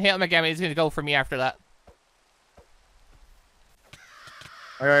sandbang. I can hit him again, but he's going to go for me after that.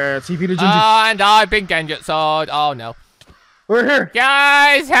 Alright, TP to Gingy. And I've been Genjutsu'd. Oh no. We're here.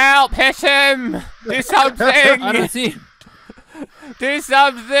 Guys, help! Hit him! Do something! I don't see him. Do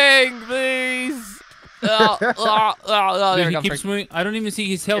something, please! There He keeps moving. I don't even see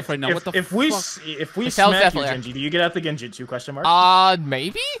his health right now. What the if fuck? If we His health's smack you, definitely Gingy, do you get out the Genjutsu? Question mark.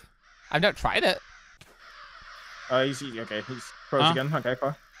 Maybe? I've not tried it. You see, okay, he's froze again. Okay,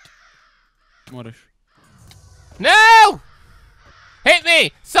 cool. What? No! Hit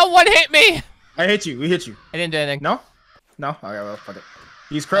me! Someone hit me! I hit you. We hit you. I didn't do anything. No? Okay, well, fuck it.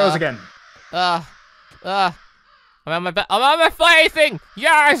 He's crows again. I'm on my fly thing!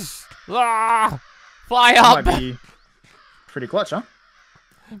 Yes! Fly up! That might be pretty clutch, huh?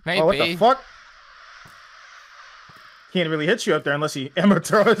 Maybe. Oh, what the fuck? Can't really hit you up there unless he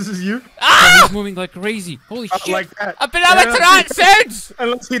amortizes you. Oh, he's moving like crazy. Holy shit. Like that. I've been amortized!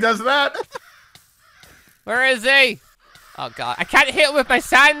 Unless he does that. Where is he? Oh god, I can't hit him with my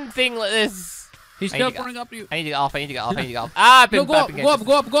sand thing like this. He's teleporting up to you. I need to get off. I've been go up.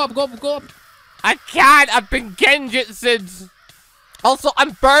 I can't, I've been Genjutsu'd. Also,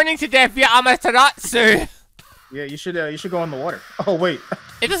 I'm burning to death via Amaterasu. Yeah, you should go in the water. Oh wait.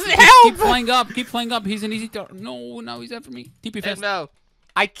 It doesn't help. Keep flying up. He's an easy target. No, now he's after me. TP fast. No,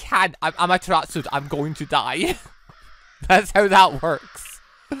 I can't. I'm Amaterasu. I'm going to die. That's how that works.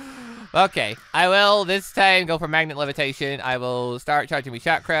 Okay, I will this time go for magnet levitation. I will start charging my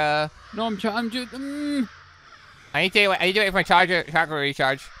chakra. No, I'm I need to wait for my chakra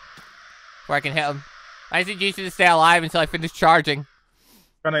recharge. where I can hit him. I just need you to stay alive until I finish charging.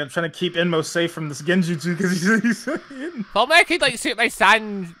 I'm trying to keep Inmo safe from this Genjutsu because he's hidden. Well, maybe I could like shoot my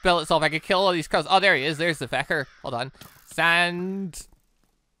sand bullets off. I could kill all these crows. Oh, there he is. There's the fecker. Hold on. Sand.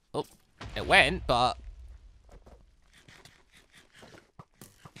 Oh, it went, but.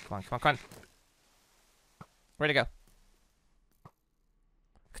 Come on, come on, come on. Where'd it go?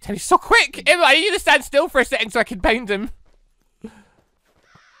 God, he's so quick! Emma, I need you to stand still for a second so I can bind him.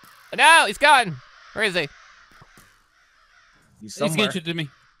 No, he's gone. Where is he? He's He's getting to me.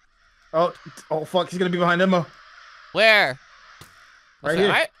 Oh fuck, he's gonna be behind Inmo. Where? Right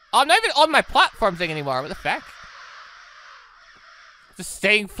here. I'm not even on my platform thing anymore. What the fuck? Just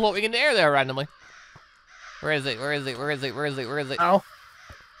staying floating in the air there randomly. Where is he? Where is he? Where is he? Where is he? Where is he? Ow.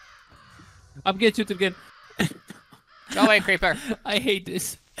 I'm getting to again. Go away, creeper. I hate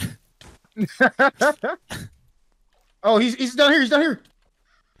this. Oh, he's down here. He's down here.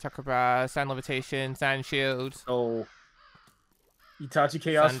 Chakra, sand levitation, sand shield. Oh. Itachi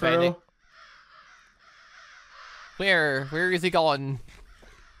Chaos Sunbending. Furrow. Where is he going?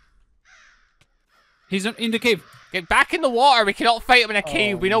 He's in the cave. Get back in the water. We cannot fight him in a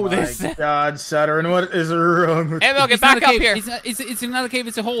cave. We know this. My God, Saturn, what is wrong with Emil, you? get back up here. It's another cave.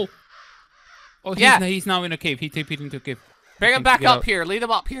 It's a hole. Oh, he's now in a cave. He TP'd into a cave. Bring him back up here. Lead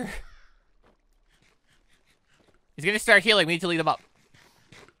him up here. He's gonna start healing. We need to lead him up.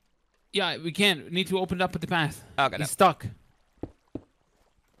 Yeah, we can't. We need to open up the path. Okay. He's stuck.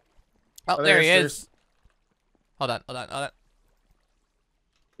 Oh, there he is. Hold on.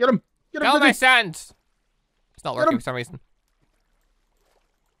 Get him. Go my sand. It's not working for some reason.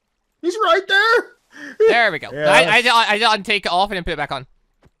 He's right there. There we go. Yes. I didn't take it off and then put it back on.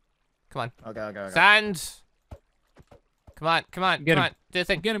 Come on. Okay. Sand. Come on. Get him. Do the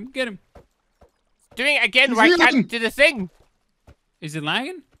thing. Get him. Doing it again where I can't do the thing. Is it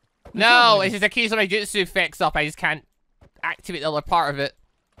lagging? No, it's just a case of my jutsu fixed up. I just can't activate the other part of it.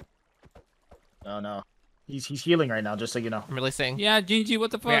 No. He's healing right now, just so you know. I'm releasing. Yeah, Gingy,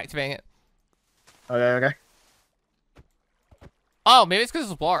 what the fuck? Reactivating it. Okay. Oh, maybe it's because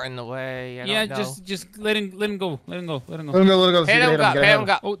there's water in the way. I don't know. just let him go. Let him go. Let him go. Hit him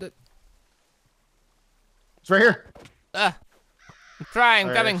up. Oh, it's right here. I'm trying.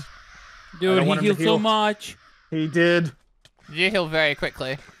 Right. Coming. dude, he healed so much. He did. You heal very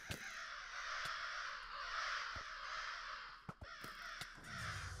quickly.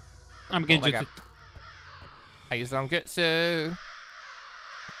 I'm getting my God. I used it on Gutsu.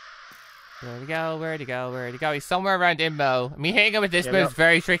 Where'd he go? He's somewhere around Imbo. Me hitting him with this move is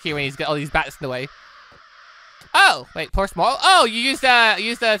very tricky when he's got all these bats in the way. Oh, wait, poor small. Oh, you used the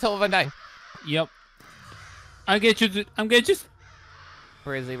total of undying. Yep. I'm getting you.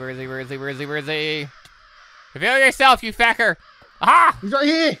 Where is he? Reveal yourself, you fecker. Aha! He's right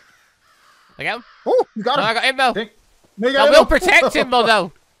here. I got him. Oh, you got him. I got Imbo. I will protect Imbo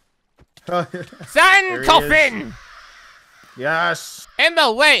though. Sand coffin! Yes.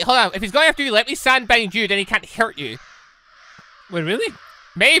 Emil, wait, hold on. If he's going after you, let me sandbind you, then he can't hurt you. Wait, really?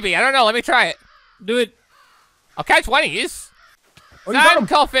 Maybe, I don't know. Let me try it. Do it. I'll catch one of these. Oh, sand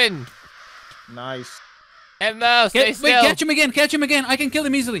coffin! Nice. Emil, stay still. Wait, catch him again. I can kill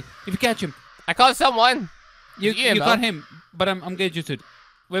him easily if you catch him. I caught someone. You got him, but I'm getting you to.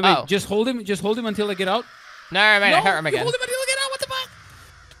 Wait, just hold him until I get out. No, man, I hurt him again. Hold him until I get out. What the fuck?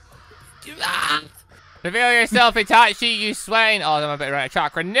 Reveal yourself, Itachi, you swine. Oh, I'm a bit right.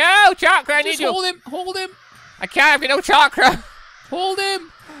 Chakra. No, Chakra, I need you. Hold him. I can't, I've got no Chakra. Hold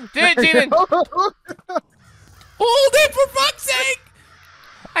him. Do it, Demon. Hold him, for fuck's sake.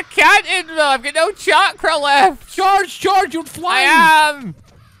 I can't, Invo. I've got no Chakra left. Charge, you're flying. I am.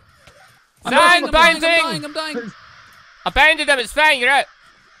 I'm dying. I banded him, it's fine, you're out.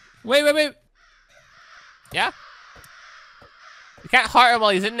 Wait. Yeah? You can't hurt him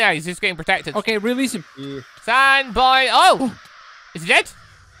while he's in there, he's just getting protected. Okay, release him. Yeah. Sand boy. Oh! Is he dead?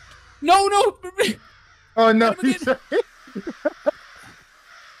 No. Oh no.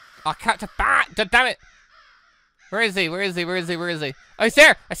 I can't bat. Damn it. Where is he? Oh, he's there.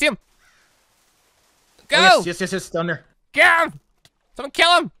 I see him. Go. Oh, yes, down there. Get him. Someone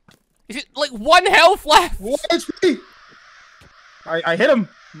kill him. He's got like 1 health left. What HP? I hit him.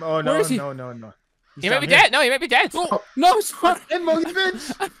 Oh no. Where is he? No. He might be dead. No, he might be dead. Oh, no, sorry. Inmo, you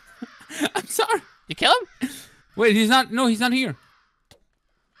bitch. I'm sorry. You kill him? Wait, he's not. No, he's not here.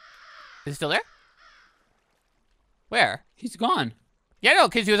 Is he still there? Where? He's gone. Yeah, no,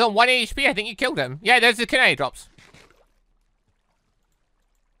 because he was on 1 HP. I think you killed him. Yeah, there's the kunai drops.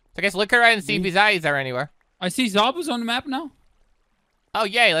 So I guess look around and see if his eyes are anywhere. I see Zabu's on the map now. Oh,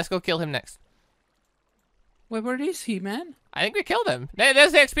 yay. Let's go kill him next. Wait, where is he, man? I think we killed him.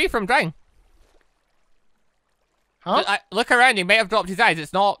 There's the XP from Drain. Huh? Look around. He may have dropped his eyes.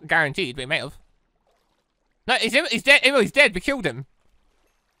 It's not guaranteed, but he may have. No, he's dead. Emil, he's dead. We killed him.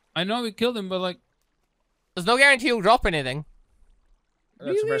 I know we killed him, but like, there's no guarantee he'll drop anything.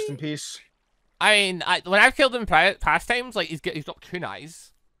 That's rest in peace. I mean, when I've killed him past times, like he's dropped 2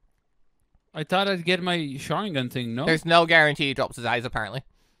 eyes. I thought I'd get my Sharingan thing. No. There's no guarantee he drops his eyes. Apparently.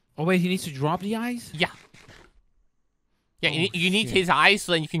 Oh wait, he needs to drop the eyes. Yeah. Yeah, Oh, you need shit. his eyes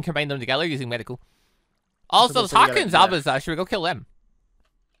so then you can combine them together using medical. Also, So there's you gotta- Hawkins Zabuza. Should we go kill them?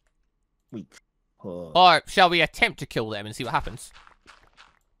 Wait. Or shall we attempt to kill them and see what happens?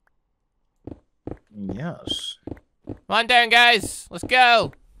 Yes. Come on down, guys. Let's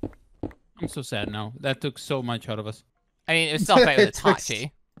go. I'm so sad now. That took so much out of us. I mean, it was still better with It took-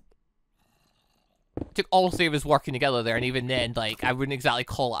 Tachi. It took all 3 of us working together there, and even then, like, I wouldn't exactly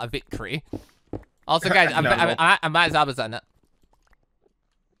call it a victory. Also, guys, I'm No. at Zabuza on it.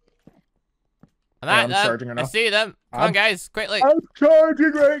 I'm Yeah, at I'm them. charging her I now. see them. Come on, guys, quickly. I'm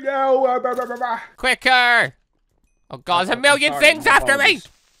charging right now. Quicker! Oh god, there's a million things after me!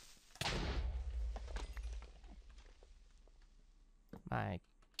 My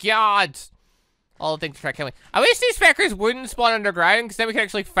god! All the things to try killing me. I wish these feckers wouldn't spawn underground, because then we can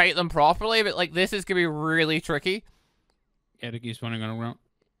actually fight them properly, but like, this is gonna be really tricky. Yeah, they keep spawning on the ground.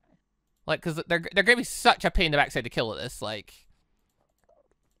 Like, because they're gonna be such a pain in the backside to kill at this, like...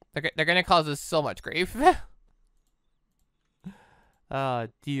 They're gonna cause us so much grief. Oh,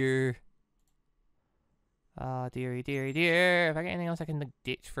 dear. Oh, dearie, dearie, dear. If I get anything else I can like,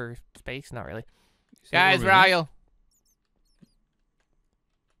 ditch for space? Not really. Guys, where are you?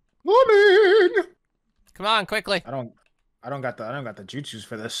 Woman! Come on, quickly. I don't got the jutsus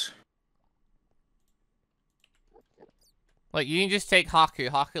for this. Like, you can just take Haku.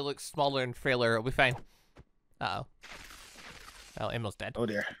 Haku looks smaller and frailer. It'll be fine. Uh-oh. Well, Emil's dead. Oh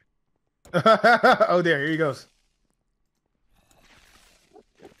dear. Oh dear, here he goes.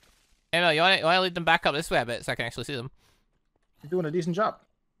 Emil, you wanna lead them back up this way a bit so I can actually see them? You're doing a decent job.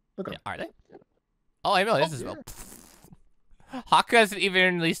 Look at Yeah, him. are they? Oh, Emil is as well. Haku hasn't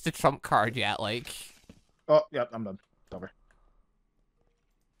even released the trump card yet, like... Oh, yep, I'm done. It's over.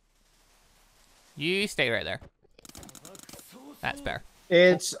 You stay right there. That's fair.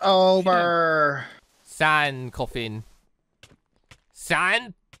 It's over. Sand coffin.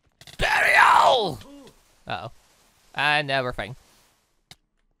 Sand burial! Uh-oh. And now we're fine.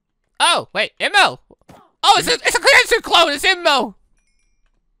 Oh, wait, Immo! Oh, it's a Zetsu clone! It's Immo!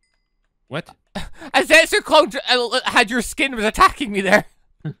 What? A Zetsu clone had your skin was attacking me there.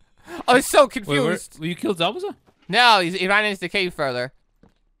 I was so confused. Wait, you killed Zabuza? No, he ran into the cave further.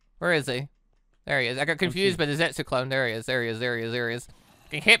 Where is he? There he is. I got confused by the Zetsu clone. There he is. There he is. There he is. There he is.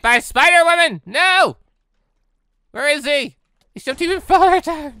 Getting hit by a spider woman! No! Where is he? He jumped even farther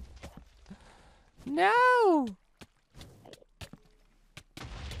down. No!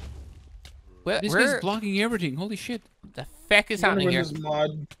 This guy's blocking everything. Holy shit. The feck is happening here? This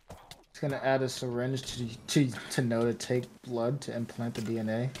mod. It's gonna add a syringe to know to take blood to implant the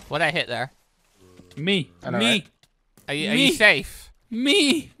DNA. What'd I hit there? Me. I know, Me. right? Are you safe?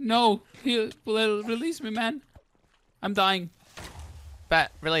 Me. No. Release me, man. I'm dying.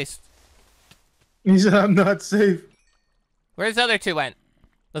 But released. He said I'm not safe. Where's the other 2 went?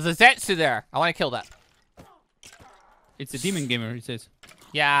 There's a Zetsu there. I want to kill that. It's a demon gamer, it says.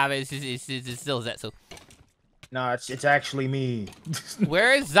 Yeah, but it's still Zetsu. No, it's actually me.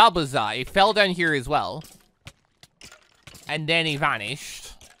 Where is Zabuza? He fell down here as well. And then he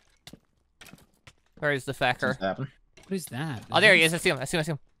vanished. Where is the fecker? Happen. What is that? Oh, there he is. I see him. I see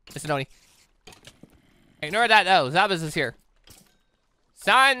him. It's an Oni. Ignore that, though. Zabuza's here.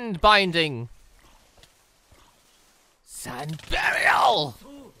 Sand binding. Sand burial!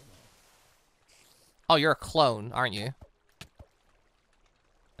 Oh, you're a clone, aren't you?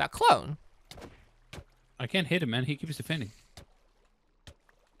 That clone? I can't hit him, man. He keeps defending.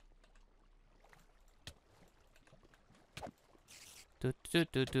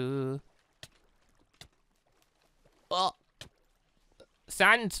 Do. Oh.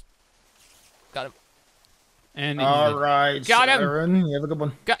 Sand. Got him. And All right, Got him. Siren, you have a good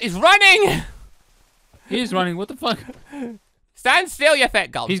one. He's running! he's running. What the fuck? Stand still, you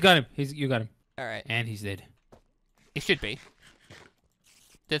fat gob. He's got him. You got him. Alright. And he's dead. He should be.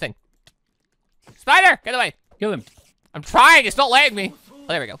 Do the thing. Spider! Get away! Kill him. I'm trying, it's not letting me. Oh,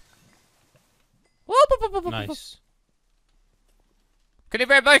 there we go. Nice. Could he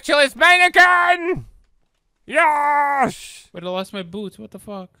very much kill his main again? Yes! But I lost my boots. What the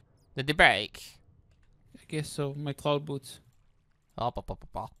fuck? Did they break? I guess so. My cloud boots. Oh,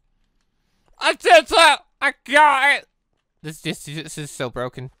 I did it! I got it! This is so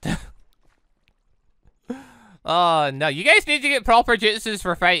broken. Oh, no. You guys need to get proper jutsus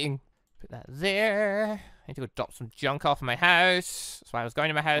for fighting. Put that there. I need to go drop some junk off of my house. That's why I was going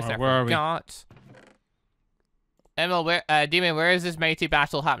to my house. Where are we? Forgot. Emil, Demon, where is this mighty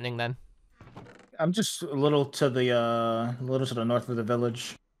battle happening then? I'm just a little to the north of the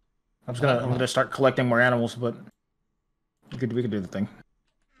village. I'm gonna start collecting more animals, but we could do the thing.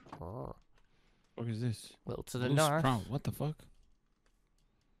 What is this? A little to the Blue north. Sprout. What the fuck?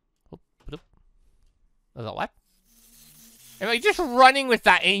 Was that what? Am I just running with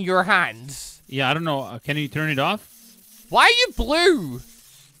that in your hands? Yeah, I don't know. Can you turn it off? Why are you blue?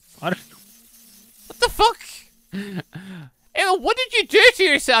 I don't. What the fuck? Emma, what did you do to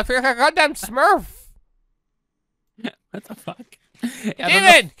yourself? You're like a goddamn Smurf. What the fuck?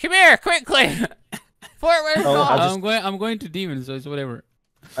 Demon, come here quickly. I'm going to Demon, so it's whatever.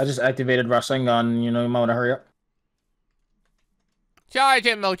 I just activated Rasengan. You know, you might want to hurry up. Charge,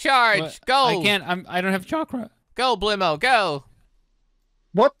 Emmo, charge. What? Go. I can't. I don't have chakra. Go, Blimo, go.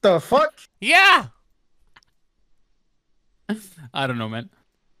 What the fuck? Yeah. I don't know, man.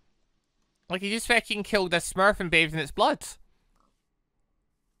 Like, you just fucking killed a Smurf and bathed in its blood.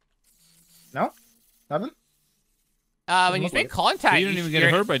 No? Nothing? When you make contact, You don't even get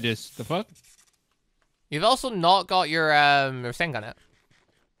hurt by this. The fuck? You've also not got your Rasengan out.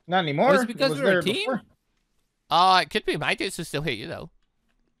 Not anymore. Well, it's because we're a team? Before. It could be my dudes to still hit you though.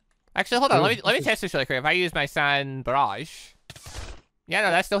 Actually, hold on. Let me test this really quick. If I use my sand barrage, yeah,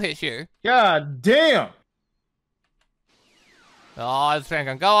 no, that still hits you. God damn! Oh, it's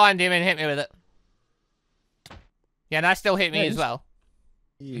Rasengan. Go on, Demon, hit me with it. Yeah, that still hit me as well.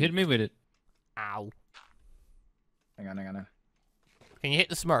 You hit me with it. Ow. Hang on. Can you hit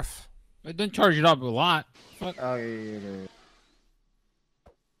the Smurf? I don't charge it up a lot. Fuck. Oh, yeah.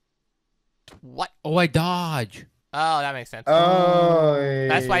 What? Oh, I dodge. Oh, that makes sense. Oh,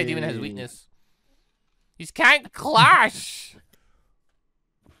 That's why Demon has weakness. You can't clash.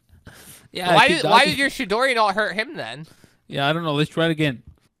 Yeah. Why did your Chidori not hurt him then? Yeah, I don't know. Let's try it again.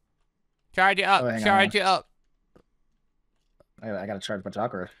 Charge it up. Charge it up. I gotta charge my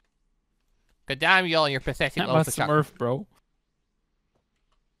chakra. God damn you all and your pathetic Not level my of chakra. Smurf, bro.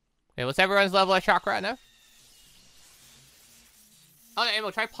 Hey, what's everyone's level of chakra right now? Oh, no,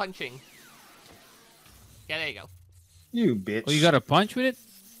 Emil, try punching. Yeah, there you go. You bitch. Oh, you got a punch with it?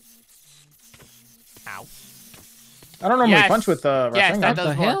 Ow. I don't normally punch with Rasengan. Yes, that does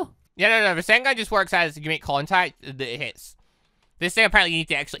What the work. hell? Yeah, no. Rasengan just works as you make contact, it hits. This thing apparently you need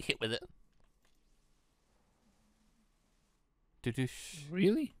to actually hit with it.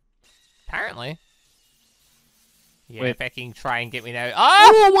 Really? Apparently. Yeah, Wait. fucking try and get me now.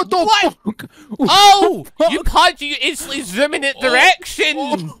 Oh, what the fuck? Oh! You punch, you instantly zoom in that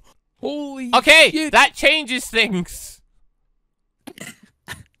direction! Holy Okay, shit. that changes things.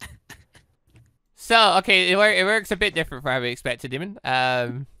 So, okay, it works a bit different from how we expected, Demon.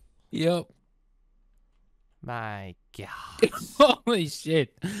 Yep. My God. Holy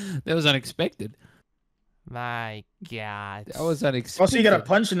shit. That was unexpected. My God. That was unexpected. Also, you got a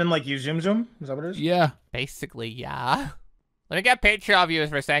punch and then like you zoom. Is that what it is? Yeah. Basically, yeah. Let me get a picture of you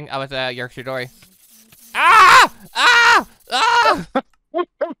with your Chidori. Ah! Ah! Ah!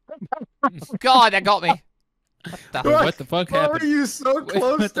 God, that got me. What the fuck Why happened? were you so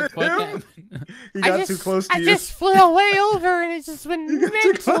close What to the fuck him? happened? He got too close to I you. just flew away over and it just went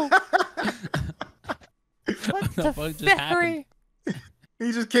mental. What the fuck just happened?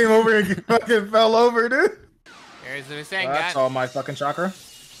 He just came over and fucking fell over, dude. Here's the Rasengan. That's all my fucking chakra.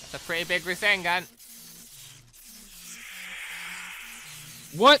 It's a pretty big Rasengan.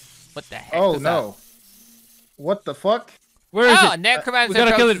 What? What the heck? Oh was no. What the fuck? Where is Oh, it? Necromancer We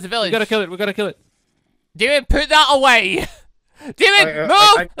gotta kill it. approaches the village. We gotta kill it. We gotta kill it. Demon, put that away. Demon, move!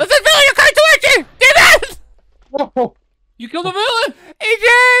 I- There's a villager coming towards you! Demon! Whoa. You killed the villain! He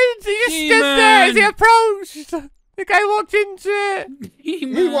did! He just stood there as he Demon! approached. The guy walked into it.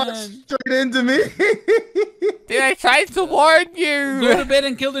 He walked straight into me. Dude, I tried to warn you. Go to bed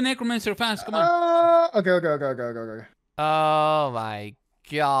and kill the necromancer fast. Come on. Okay. Oh my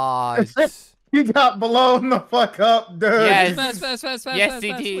God. He got blown the fuck up, dude. Yes. Fast. Yes,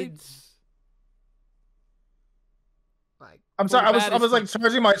 he fast, did. I'm sorry, I was like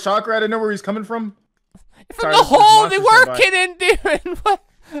charging my chakra. I didn't know where he's coming from. From Sorry, the this is hole they monsters working in, Demon. What?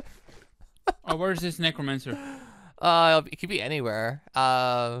 Oh, where's this necromancer? It could be anywhere.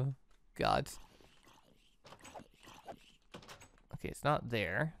 God. Okay, it's not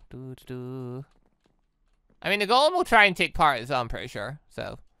there. I mean, the golem will try and take part as well, I'm pretty sure.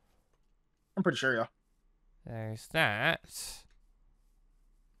 So. I'm pretty sure, yeah. There's that.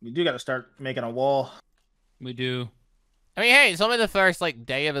 You do got to start making a wall. We do. I mean, hey, it's only the first like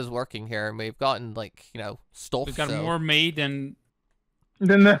day of us working here, and we've gotten like stuff. We got so. more made than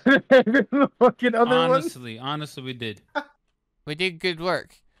Then the fucking other honestly, we did. We did good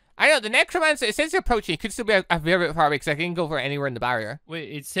work. I know the necromancer. It says approaching. He could still be a very bit far away because I can go for anywhere in the barrier. Wait,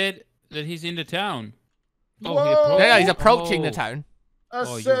 it said that he's in the town. Oh, Whoa. No, he's approaching the town.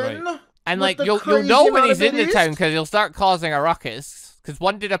 Oh, you're right. And With like the you'll crazy know when amount he's of in the idiots? town because he'll start causing a ruckus. Because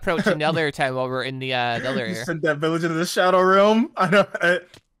one did approach in the other town while we were in the other You area. sent that village into the shadow realm. I know.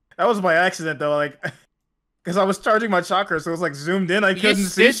 That was by accident though. Like, because I was charging my chakra, so it was like zoomed in. I He couldn't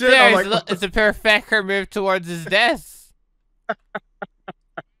just see stood shit. I'm there. like, It's a perfecker move towards his death.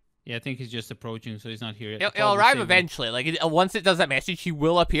 Yeah, I think he's just approaching, so he's not here yet. He'll Probably arrive save him. eventually. Like once it does that message, he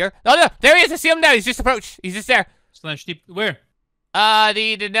will appear. Oh no, there he is! I see him now. He's just approached. He's just there. Slash deep. Where? Yeah,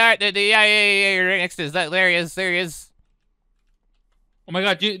 right next to us. There he is. There he is. Oh my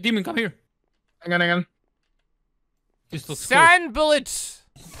god, demon, come here. hang on. This looks Sand bullets.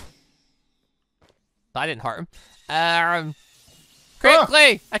 I didn't hurt him.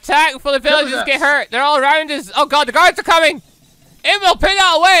 Quickly attack before the villagers get hurt. They're all around us. Oh god, the guards are coming. Emma, put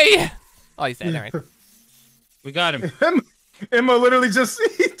that away. Oh, he's dead. All right. cool. We got him. Emma literally just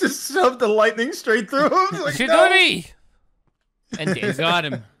shoved the lightning straight through him. Like, Chidori. And We dead. got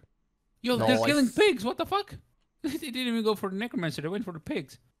him. Yo, they're Nice. killing pigs. What the fuck? They didn't even go for the necromancer. They went for the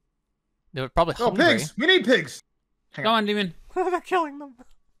pigs. They were probably Oh, hungry. pigs! We need pigs. Hang Come on, demon. They're killing them.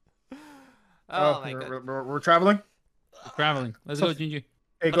 Oh my god. We're traveling. We're traveling. Let's go, Ginger.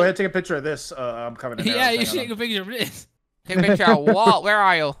 Hey, go ahead, take a picture of this. I'm coming in. Yeah, you should take a picture of this. Take a picture of what? Where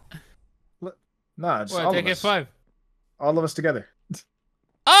are you? Nah, just What, all take of us. F5. All of us together.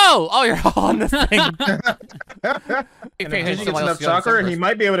 Oh, you're on the thing. And Okay, if someone he gets enough else goes chakra, first. he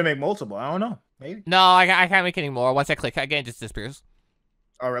might be able to make multiple. I don't know. Maybe. No, I can't make any more. Once I click it again, it just disappears.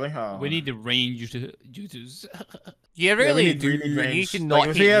 Oh, really? Oh. We need the range jutsus. You really we do. need You range. can Like, not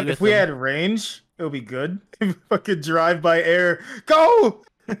if hit we me had, with if we them. had range, it would be good. Fucking drive by air. Go!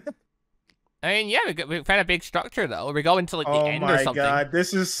 I mean, yeah, we found a big structure though. We're going to like the Oh end or my something. god,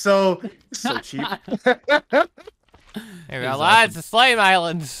 this is so cheap. Here we go, lads. The slime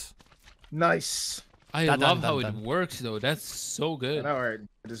islands. Nice. I Dun, love dun, how dun, it works, though. That's so good. All right.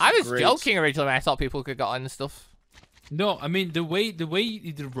 I was joking originally when I thought people could get on and stuff. No, I mean the way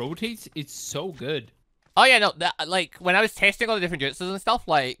it rotates, it's so good. Oh yeah, no, like when I was testing all the different jutsus and stuff,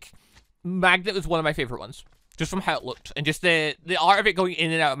 like Magnet was one of my favorite ones, just from how it looked and just the art of it going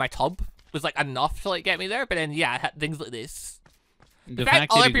in and out of my tub was like enough to like get me there. But then yeah, things like this. The fact,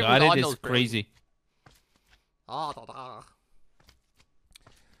 fact other that you people got got it those is crazy.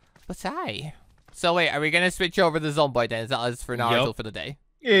 But aye. So wait, are we gonna switch over the Zomboid then? Is that us for Naruto Yup. for the day?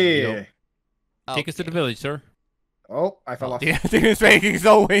 Yeah. Take us to the village, sir. Oh, I fell off. Dude's making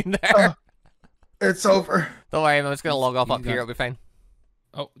so in there. It's over. Don't worry, I'm just gonna log off He's up here. gone. It'll be fine.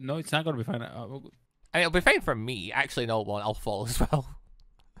 Oh no, it's not gonna be fine. I mean, it'll be fine for me. Actually, no, it won't. I'll fall as well.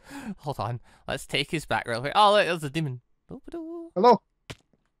 Hold on. Let's take his back real quick. Oh, look, there's a demon. Hello.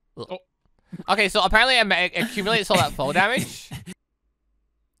 Okay, so apparently it accumulates all that fall damage.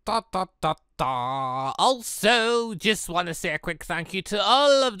 Also, just want to say a quick thank you to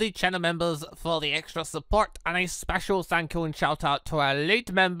all of the channel members for the extra support, and a special thank you and shout out to our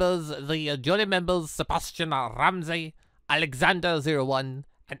late members, the Johnny members, Sebastian Ramsey, Alexander01,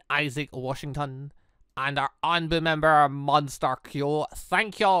 and Isaac Washington, and our ANBU member, MonsterQ.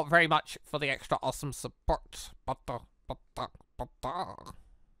 Thank you all very much for the extra awesome support.